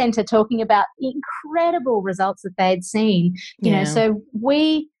and Mood Centre, talking about the incredible results that they'd seen. So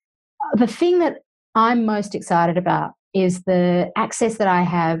the thing that I'm most excited about is the access that I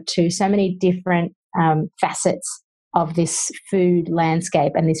have to so many different facets of this food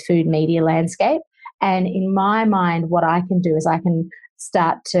landscape and this food media landscape. And in my mind, what I can do is I can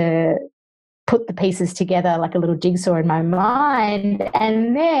start to put the pieces together like a little jigsaw in my mind.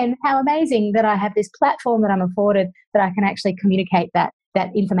 And then how amazing that I have this platform that I'm afforded, that I can actually communicate that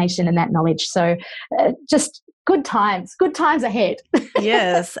information and that knowledge. So just good times ahead.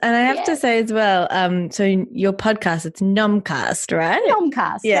 Yes. And I have to say as well, so your podcast, it's Nomcast, right?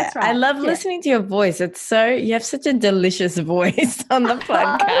 Nomcast, yeah. That's right. I love listening to your voice. You have such a delicious voice on the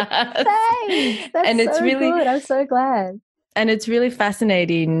podcast. Thanks. That's and it's so really good. I'm so glad. And it's really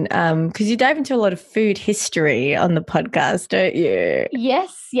fascinating because you dive into a lot of food history on the podcast, don't you?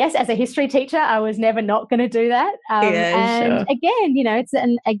 Yes. As a history teacher, I was never not going to do that. Again,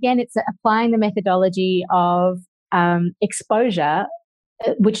 it's applying the methodology of exposure,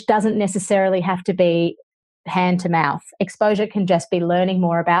 which doesn't necessarily have to be hand to mouth. Exposure can just be learning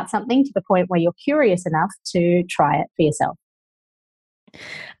more about something to the point where you're curious enough to try it for yourself.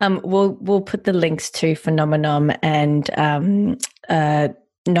 We'll put the links to Phenomenon and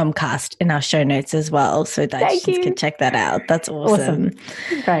Nomcast in our show notes as well, so dietitians can check that out. That's awesome.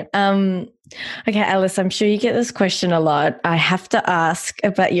 Great. Okay, Alice, I'm sure you get this question a lot. I have to ask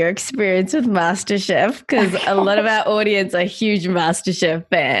about your experience with MasterChef because a lot of our audience are huge MasterChef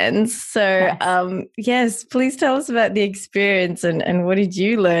fans. So, yes, please tell us about the experience and what did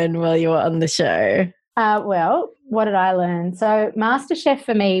you learn while you were on the show? Well, what did I learn? So MasterChef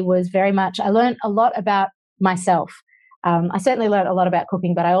for me was very much, I learned a lot about myself. I certainly learned a lot about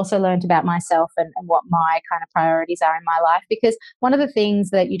cooking, but I also learned about myself and what my kind of priorities are in my life, because one of the things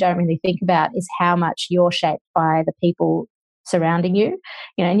that you don't really think about is how much you're shaped by the people surrounding you.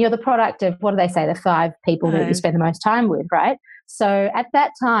 And you're the product of, what do they say, the 5 people that you spend the most time with, right? So at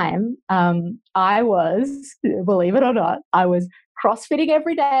that time, I was, believe it or not, I was CrossFitting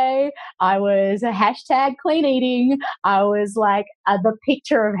every day. I was a hashtag clean eating. I was like the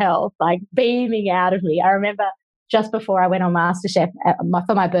picture of health, like beaming out of me. I remember just before I went on MasterChef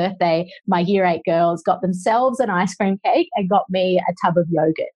for my birthday, my year 8 girls got themselves an ice cream cake and got me a tub of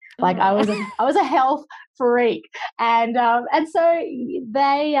yogurt. Like I was a health freak, and so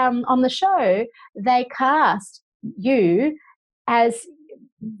they on the show they cast you as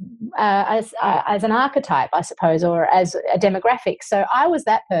an archetype, I suppose, or as a demographic. So I was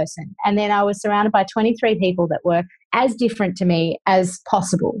that person, and then I was surrounded by 23 people that were as different to me as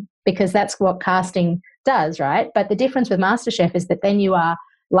possible, because that's what casting does, right? But the difference with MasterChef is that then you are,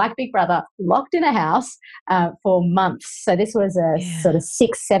 like Big Brother, locked in a house for months. So this was a sort of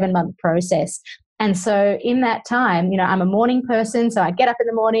 6-7 month process. And so in that time, I'm a morning person. So I'd get up in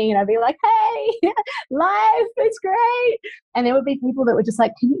the morning and I'd be like, hey, life, it's great. And there would be people that were just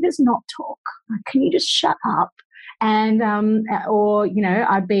like, can you just not talk? Can you just shut up? And or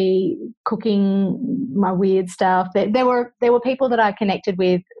I'd be cooking my weird stuff. There were people that I connected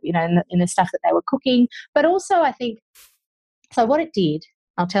with, in the stuff that they were cooking. But also, I think, so what it did,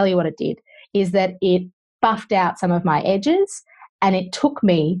 I'll tell you what it did, is that it buffed out some of my edges, and it took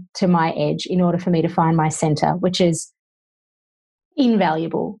me to my edge in order for me to find my center, which is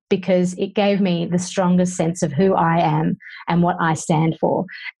invaluable because it gave me the strongest sense of who I am and what I stand for.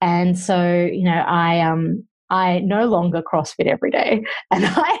 And so, I no longer CrossFit every day, and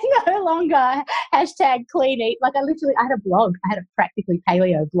I no longer hashtag clean eat. Like I had a blog. I had a practically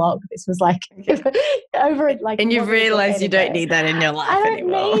paleo blog. This was like over like. And you've realized you don't need that in your life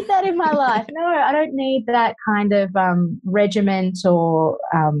anymore. I don't need that in my life. No, I don't need that kind of regiment or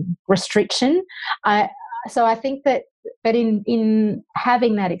restriction. So I think that, but in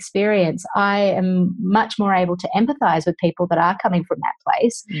having that experience, I am much more able to empathize with people that are coming from that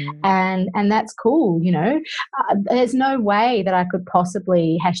place. And that's cool, there's no way that I could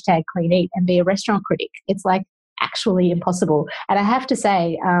possibly hashtag clean eat and be a restaurant critic. It's like actually impossible. And I have to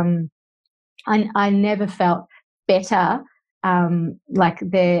say, I never felt better. I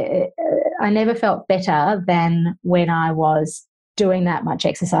never felt better than when I was doing that much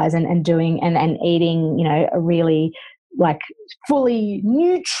exercise and doing and eating, a really like fully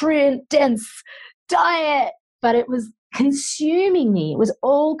nutrient dense diet, but it was consuming me. It was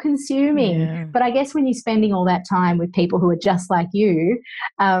all consuming. Yeah. But I guess when you're spending all that time with people who are just like you,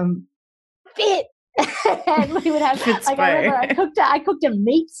 fit, and we would have like I remember I cooked a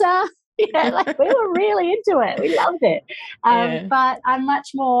pizza. Like we were really into it. We loved it. But I'm much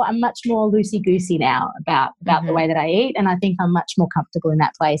more loosey goosey now about the way that I eat, and I think I'm much more comfortable in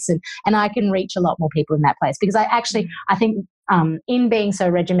that place, and I can reach a lot more people in that place because I think in being so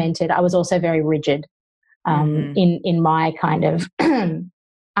regimented, I was also very rigid in my kind of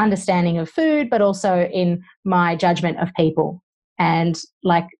understanding of food, but also in my judgment of people, and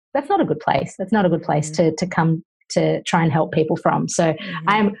like that's not a good place. That's not a good place to come to try and help people from. So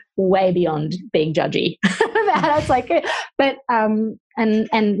I'm way beyond being judgy about it. It's like, but and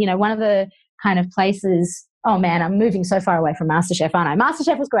one of the kind of places. Oh man, I'm moving so far away from MasterChef, aren't I?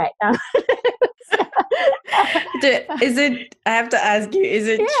 MasterChef was great. I have to ask you, is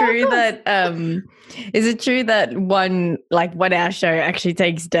it true that one 1 hour show actually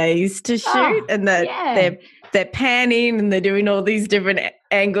takes days to shoot, and that they're panning and they're doing all these different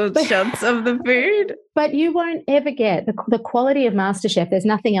angled shots of the food? But you won't ever get the quality of MasterChef. There's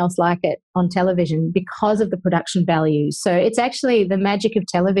nothing else like it on television because of the production values. So it's actually the magic of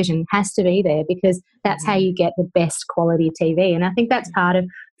television has to be there because that's how you get the best quality TV. And I think that's part of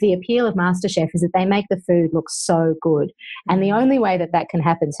the appeal of MasterChef is that they make the food look so good. And the only way that can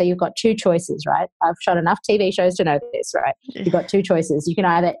happen, so you've got two choices, right? I've shot enough TV shows to know this, right? You've got two choices. You can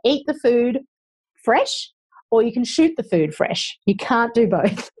either eat the food fresh or you can shoot the food fresh. You can't do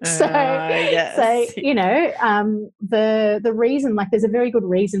both. Yes. So the reason, there's a very good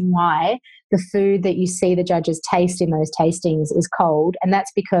reason why the food that you see the judges taste in those tastings is cold, and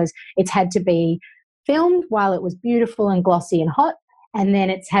that's because it's had to be filmed while it was beautiful and glossy and hot, and then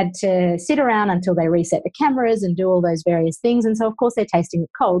it's had to sit around until they reset the cameras and do all those various things. And so, of course, they're tasting it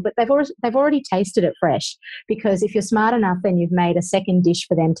cold, but they've already tasted it fresh, because if you're smart enough, then you've made a second dish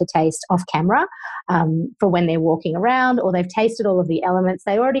for them to taste off camera for when they're walking around, or they've tasted all of the elements.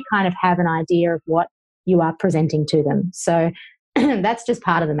 They already kind of have an idea of what you are presenting to them. So that's just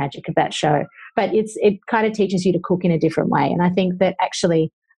part of the magic of that show. But it kind of teaches you to cook in a different way. And I think that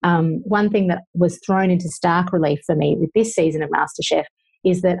actually one thing that was thrown into stark relief for me with this season of MasterChef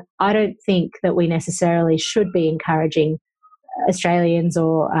is that I don't think that we necessarily should be encouraging Australians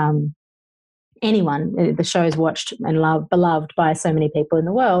or anyone, the show is watched and beloved by so many people in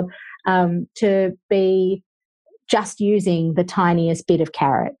the world, to be just using the tiniest bit of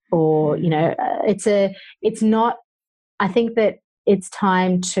carrot, or it's not. I think that it's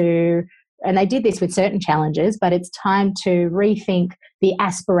time to, and they did this with certain challenges, but it's time to rethink the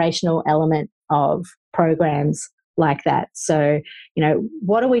aspirational element of programs like that. So,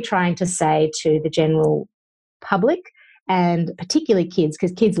 what are we trying to say to the general public, and particularly kids,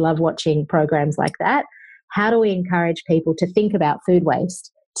 because kids love watching programs like that? How do we encourage people to think about food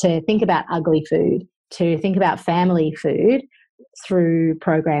waste, to think about ugly food, to think about family food through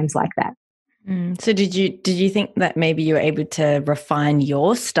programs like that? So did you think that maybe you were able to refine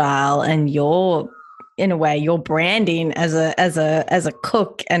your style and your in a way, your branding as a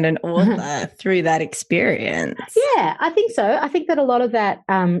cook and an author through that experience. Yeah, I think so. I think that a lot of that,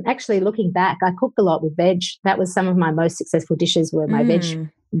 actually looking back, I cooked a lot with veg. That was some of my most successful dishes were my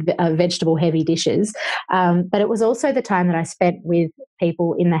vegetable heavy dishes. But it was also the time that I spent with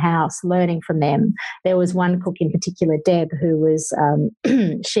people in the house learning from them. There was one cook in particular, Deb, who was,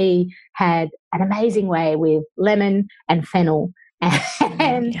 she had an amazing way with lemon and fennel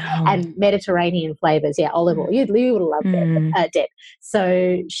and Mediterranean flavors. Yeah, olive oil. You would have loved Deb.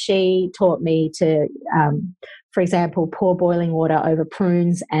 So she taught me to, for example, pour boiling water over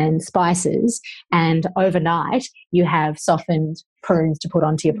prunes and spices, and overnight you have softened prunes to put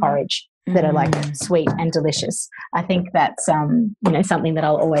onto your porridge that are like sweet and delicious. I think that's something that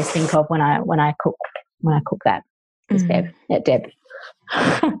I'll always think of when I cook that. Is Deb.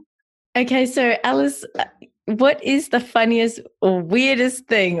 Okay, so Alice, what is the funniest or weirdest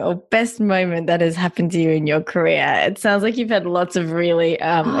thing or best moment that has happened to you in your career? It sounds like you've had lots of really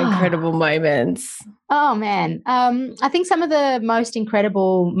incredible moments. Oh, man. I think some of the most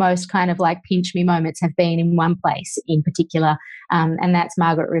incredible, most kind of like pinch me moments have been in one place in particular, and that's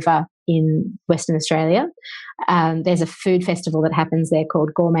Margaret River in Western Australia. There's a food festival that happens there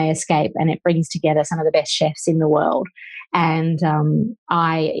called Gourmet Escape, and it brings together some of the best chefs in the world. And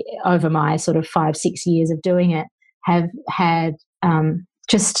I, over my sort of 5-6 years of doing it, have had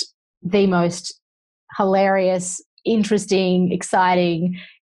just the most hilarious, interesting, exciting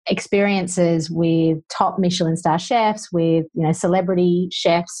experiences with top Michelin star chefs, with celebrity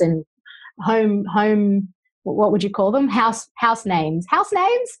chefs, and home what would you call them, house names,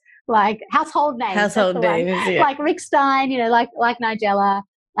 like household names, yeah. Like Rick Stein, like Nigella,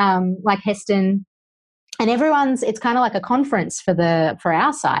 like Heston. And it's kind of like a conference for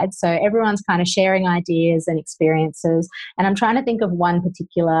our side. So everyone's kind of sharing ideas and experiences. And I'm trying to think of one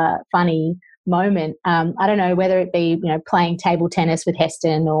particular funny moment. I don't know whether it be, playing table tennis with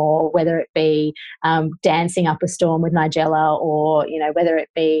Heston, or whether it be dancing up a storm with Nigella, or, whether it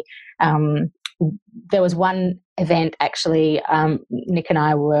be, there was one event actually, Nick and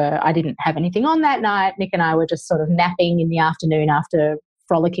I didn't have anything on that night. Nick and I were just sort of napping in the afternoon after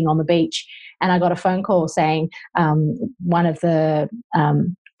frolicking on the beach. And I got a phone call saying one of the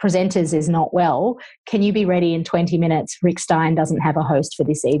presenters is not well. Can you be ready in 20 minutes? Rick Stein doesn't have a host for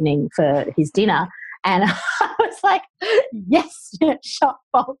this evening for his dinner. And I was like, yes, shot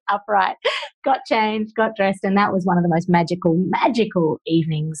bolt upright, got changed, got dressed. And that was one of the most magical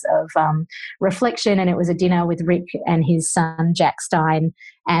evenings of reflection. And it was a dinner with Rick and his son, Jack Stein.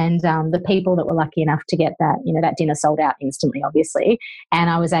 And the people that were lucky enough to get that, that dinner sold out instantly, obviously. And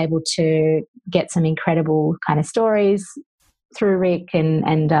I was able to get some incredible kind of stories through Rick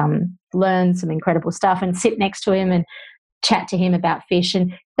and learn some incredible stuff and sit next to him and chat to him about fish.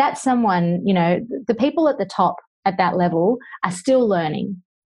 And that's someone, the people at the top at that level are still learning.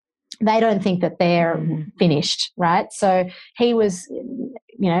 They don't think that they're finished, right? So he was,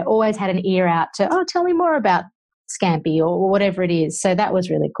 always had an ear out to, tell me more about scampi or whatever it is. So that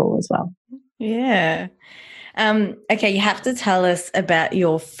was really cool as well. Yeah. Okay, you have to tell us about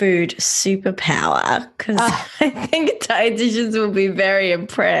your food superpower, because I think dietitians will be very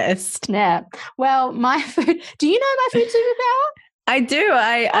impressed. Yeah. Well, my food. Do you know my food superpower? I do.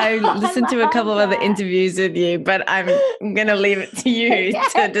 I listened to a couple of other interviews with you, but I'm going to leave it to you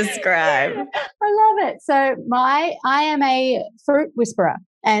to describe. I love it. So I am a fruit whisperer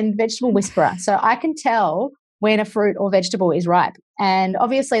and vegetable whisperer. So I can tell when a fruit or vegetable is ripe. And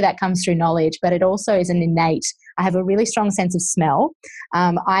obviously that comes through knowledge, but it also is an innate. I have a really strong sense of smell.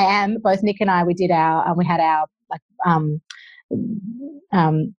 Both Nick and I, we had our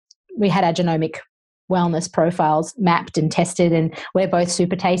genomic wellness profiles mapped and tested, and we're both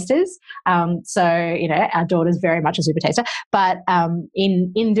super tasters. So, our daughter's very much a super taster, but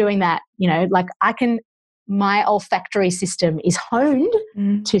in doing that, my olfactory system is honed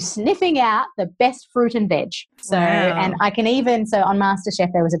to sniffing out the best fruit and veg. So, and I can so on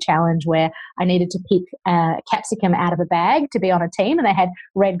MasterChef, there was a challenge where I needed to pick capsicum out of a bag to be on a team, and they had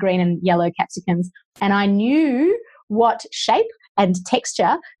red, green and yellow capsicums. And I knew what shape and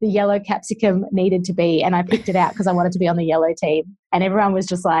texture the yellow capsicum needed to be. And I picked it out because I wanted to be on the yellow team. And everyone was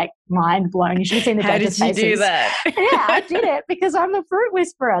just like mind blown. You should have seen the judges' faces. How did you do that? Yeah, I did it because I'm the fruit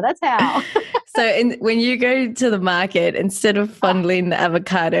whisperer. That's how. So when you go to the market, instead of fondling the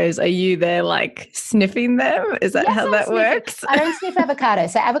avocados, are you there like sniffing them? Is that how that works? I don't sniff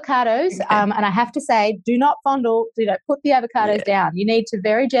avocados. So avocados, and I have to say, do not fondle, put the avocados down. You need to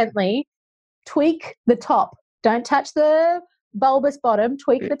very gently tweak the top. Don't touch the bulbous bottom,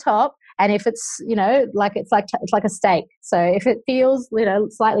 tweak the top. And if it's, it's like a steak. So if it feels,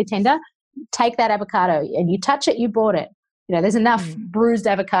 slightly tender, take that avocado and you touch it, you bought it. You know, there's enough bruised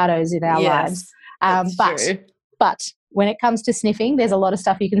avocados in our lives. But when it comes to sniffing, there's a lot of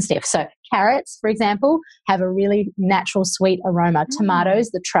stuff you can sniff. So carrots, for example, have a really natural sweet aroma.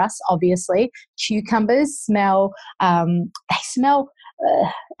 Tomatoes, the truss, obviously. Cucumbers smell, they smell,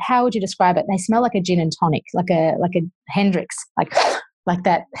 how would you describe it? They smell like a gin and tonic, like a Hendrix, like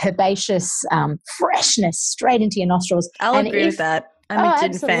that herbaceous freshness straight into your nostrils. I'll agree with that. I'm a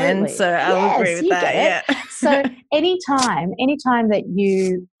gin fan, so I'll agree with that. Yeah. So anytime that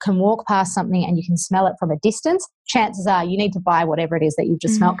you can walk past something and you can smell it from a distance, chances are you need to buy whatever it is that you've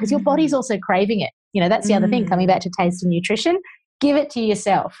just smelled, because your body's also craving it. You know, that's the other thing, coming back to taste and nutrition. Give it to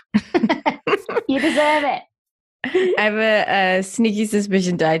yourself. You deserve it. I have a sneaky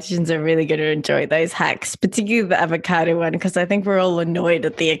suspicion dietitians are really going to enjoy those hacks, particularly the avocado one, because I think we're all annoyed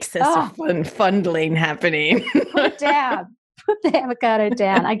at the excessive fondling happening. Put it down. Put the avocado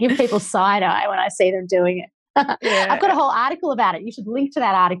down. I give people side eye when I see them doing it. Yeah. I've got a whole article about it. You should link to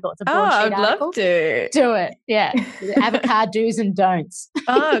that article. It's a broadsheet article. I'd love to. Do it. Yeah. Avocado do's and don'ts.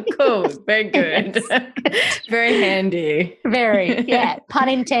 Oh, cool. Very good. Yes. Very handy. Very. Yeah. Pun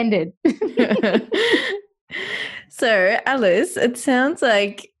intended. So, Alice, it sounds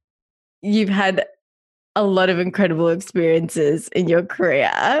like you've had a lot of incredible experiences in your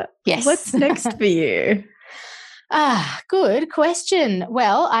career. Yes. What's next for you? Good question.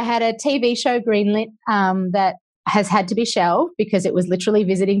 Well, I had a TV show greenlit that has had to be shelved because it was literally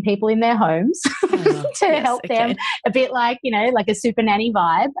visiting people in their homes to help them, a bit like, you know, like a super nanny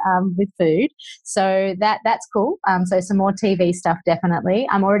vibe with food. So that's cool. So some more TV stuff, definitely.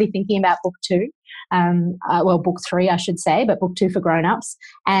 I'm already thinking about book 2. Book 3, I should say, but book 2 for grown-ups.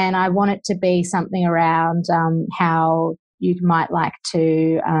 And I want it to be something around how you might like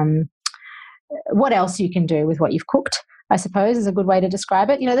to what else you can do with what you've cooked, I suppose, is a good way to describe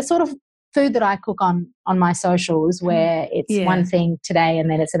it. You know, the sort of food that I cook on my socials, where it's one thing today and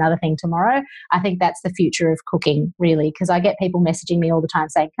then it's another thing tomorrow. I think that's the future of cooking, really, because I get people messaging me all the time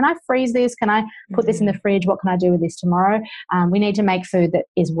saying, can I freeze this? Can I put this in the fridge? What can I do with this tomorrow? We need to make food that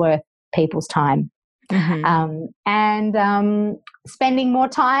is worth people's time. Spending more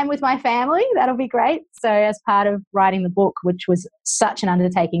time with my family, that'll be great. So as part of writing the book, which was such an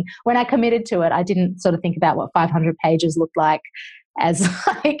undertaking, when I committed to it, I didn't sort of think about what 500 pages looked like as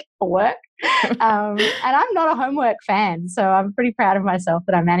like work. And I'm not a homework fan, so I'm pretty proud of myself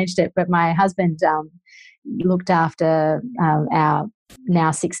that I managed it. But my husband looked after our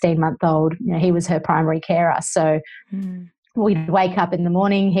now 16-month-old. You know, he was her primary carer. So we'd wake up in the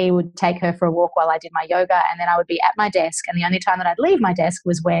morning, he would take her for a walk while I did my yoga, and then I would be at my desk, and the only time that I'd leave my desk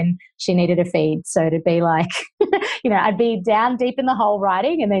was when she needed a feed. So to be like, you know, I'd be down deep in the hole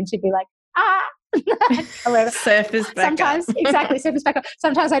writing, and then she'd be like, surface back sometimes up. Exactly, surface back up.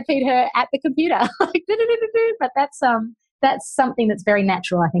 Sometimes I'd feed her at the computer, like, but that's something that's very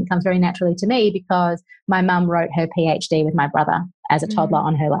natural, I think, comes very naturally to me, because my mum wrote her PhD with my brother as a toddler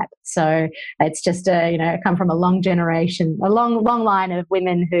on her lap. So it's just come from a long generation, a long line of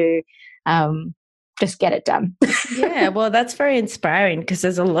women who just get it done. Yeah, well, that's very inspiring, because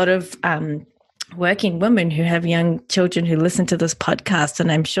there's a lot of working women who have young children who listen to this podcast,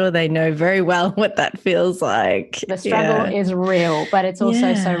 and I'm sure they know very well what that feels like. The struggle is real, but it's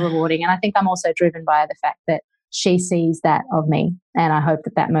also so rewarding. And I think I'm also driven by the fact that she sees that of me, and I hope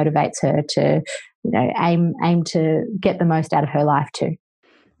that motivates her to, you know, aim to get the most out of her life too.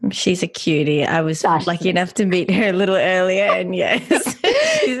 She's a cutie. I was lucky enough to meet her a little earlier, and yes.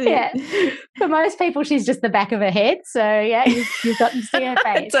 Yeah. For most people, she's just the back of her head. So, yeah, you've got to see her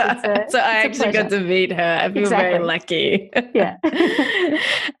face. So I actually got to meet her. I feel very lucky. Yeah.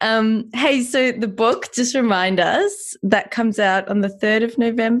 Hey, so the book, just remind us, that comes out on the 3rd of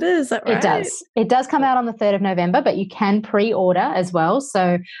November. Is that right? It does. It does come out on the 3rd of November, but you can pre-order as well.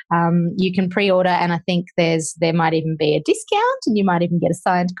 So you can pre-order, and I think there might even be a discount, and you might even get a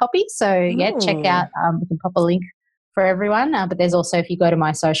signed copy. So, yeah, check out. We can pop a link for everyone, but there's also, if you go to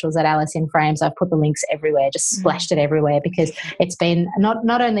my socials at Alice in Frames, I've put the links everywhere, just splashed it everywhere, because it's been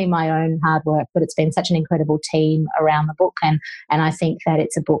not only my own hard work, but it's been such an incredible team around the book, and I think that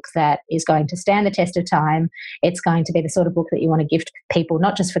it's a book that is going to stand the test of time. It's going to be the sort of book that you want to gift people,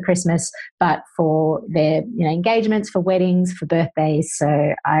 not just for Christmas, but for their engagements, for weddings, for birthdays.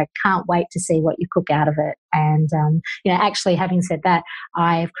 So I can't wait to see what you cook out of it. And actually, having said that,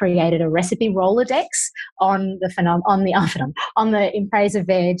 I've created a recipe Rolodex on the In Praise of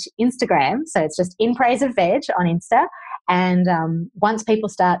Veg Instagram. So it's just In Praise of Veg on Insta. And once people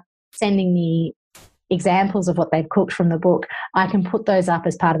start sending me examples of what they've cooked from the book, I can put those up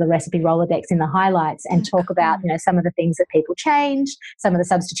as part of the recipe Rolodex in the highlights and talk about, some of the things that people changed, some of the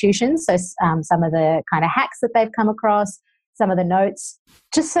substitutions, so some of the kind of hacks that they've come across, some of the notes,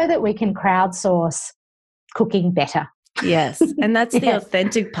 just so that we can crowdsource cooking better. Yes, and that's the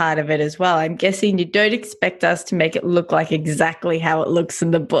authentic part of it as well. I'm guessing you don't expect us to make it look like exactly how it looks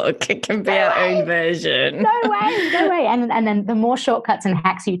in the book. It can be our own version. No way. And then the more shortcuts and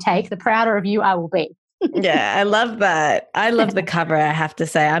hacks you take, the prouder of you I will be. Yeah, I love that. I love the cover, I have to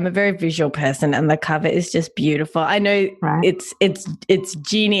say. I'm a very visual person and the cover is just beautiful. I know it's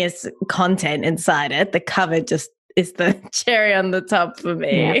genius content inside it. The cover just is the cherry on the top for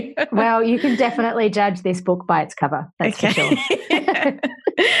me. Yeah. Well, you can definitely judge this book by its cover. That's for sure.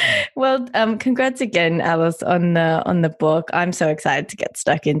 Well, congrats again, Alice, on the book. I'm so excited to get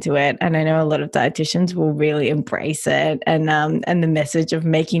stuck into it, and I know a lot of dietitians will really embrace it, and the message of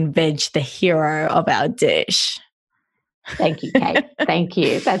making veg the hero of our dish. Thank you, Kate. Thank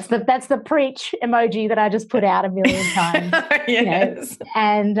you. That's the preach emoji that I just put out a million times. Yes.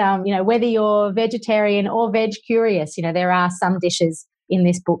 And whether you're vegetarian or veg curious, there are some dishes in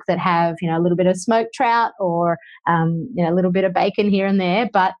this book that have a little bit of smoked trout or a little bit of bacon here and there.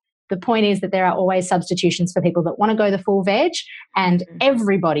 But the point is that there are always substitutions for people that want to go the full veg, and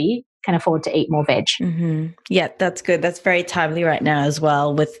everybody can afford to eat more veg. Mm-hmm. Yeah, that's good. That's very timely right now as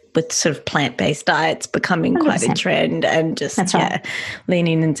well, with sort of plant-based diets becoming 100%. Quite a trend, and just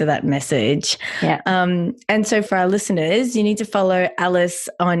leaning into that message. Yeah. And so for our listeners, you need to follow Alice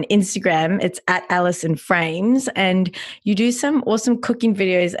on Instagram. It's at Alice in Frames, and you do some awesome cooking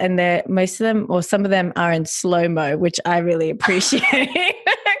videos, and most of them or some of them are in slow-mo, which I really appreciate.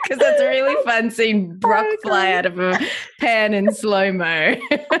 Because it's really fun seeing brock fly out of a pan in slow-mo.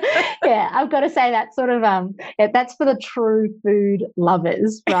 Yeah, I've got to say that sort of that's for the true food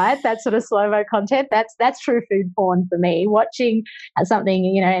lovers, right? That sort of slow-mo content, that's true food porn for me. Watching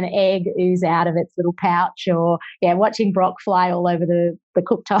something, an egg ooze out of its little pouch, or watching brock fly all over the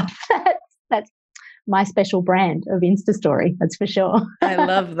cooktop. That's my special brand of Insta story, that's for sure. I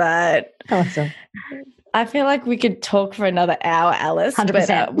love that. Awesome. I feel like we could talk for another hour, Alice.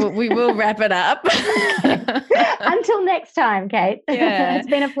 100%. But we will wrap it up. Until next time, Kate. Yeah. It's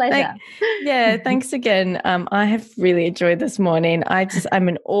been a pleasure. Thanks again. I have really enjoyed this morning. I'm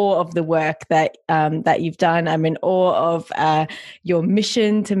in awe of the work that you've done. I'm in awe of your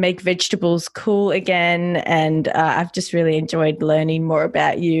mission to make vegetables cool again. And I've just really enjoyed learning more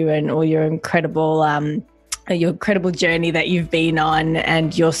about you and all your incredible journey that you've been on,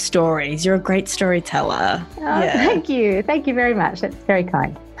 and your stories. You're a great storyteller. Thank you. Thank you very much. That's very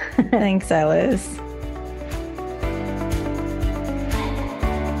kind. Thanks, Alice.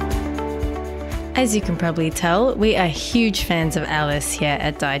 As you can probably tell, we are huge fans of Alice here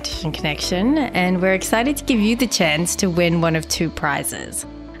at Dietitian Connection, and we're excited to give you the chance to win one of two prizes: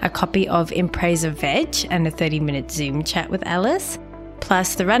 a copy of In Praise of Veg and a 30-minute Zoom chat with Alice.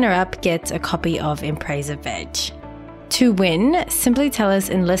 Plus, the runner-up gets a copy of In Praise of Veg. To win, simply tell us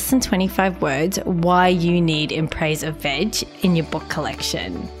in less than 25 words why you need In Praise of Veg in your book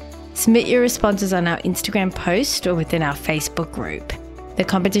collection. Submit your responses on our Instagram post or within our Facebook group. The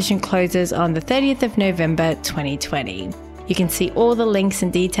competition closes on the 30th of November 2020. You can see all the links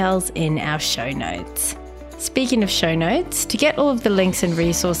and details in our show notes. Speaking of show notes, to get all of the links and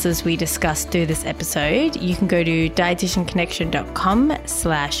resources we discussed through this episode, you can go to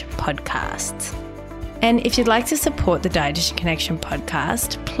dietitianconnection.com/podcasts. And if you'd like to support the Dietitian Connection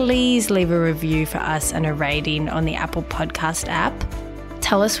podcast, please leave a review for us and a rating on the Apple Podcast app.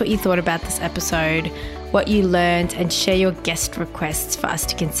 Tell us what you thought about this episode, what you learned, and share your guest requests for us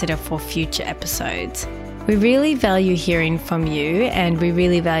to consider for future episodes. We really value hearing from you, and we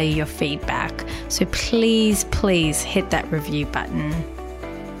really value your feedback. So please hit that review button.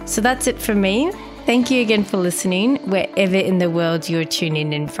 So that's it from me. Thank you again for listening, wherever in the world you're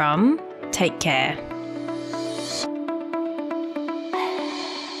tuning in from. Take care.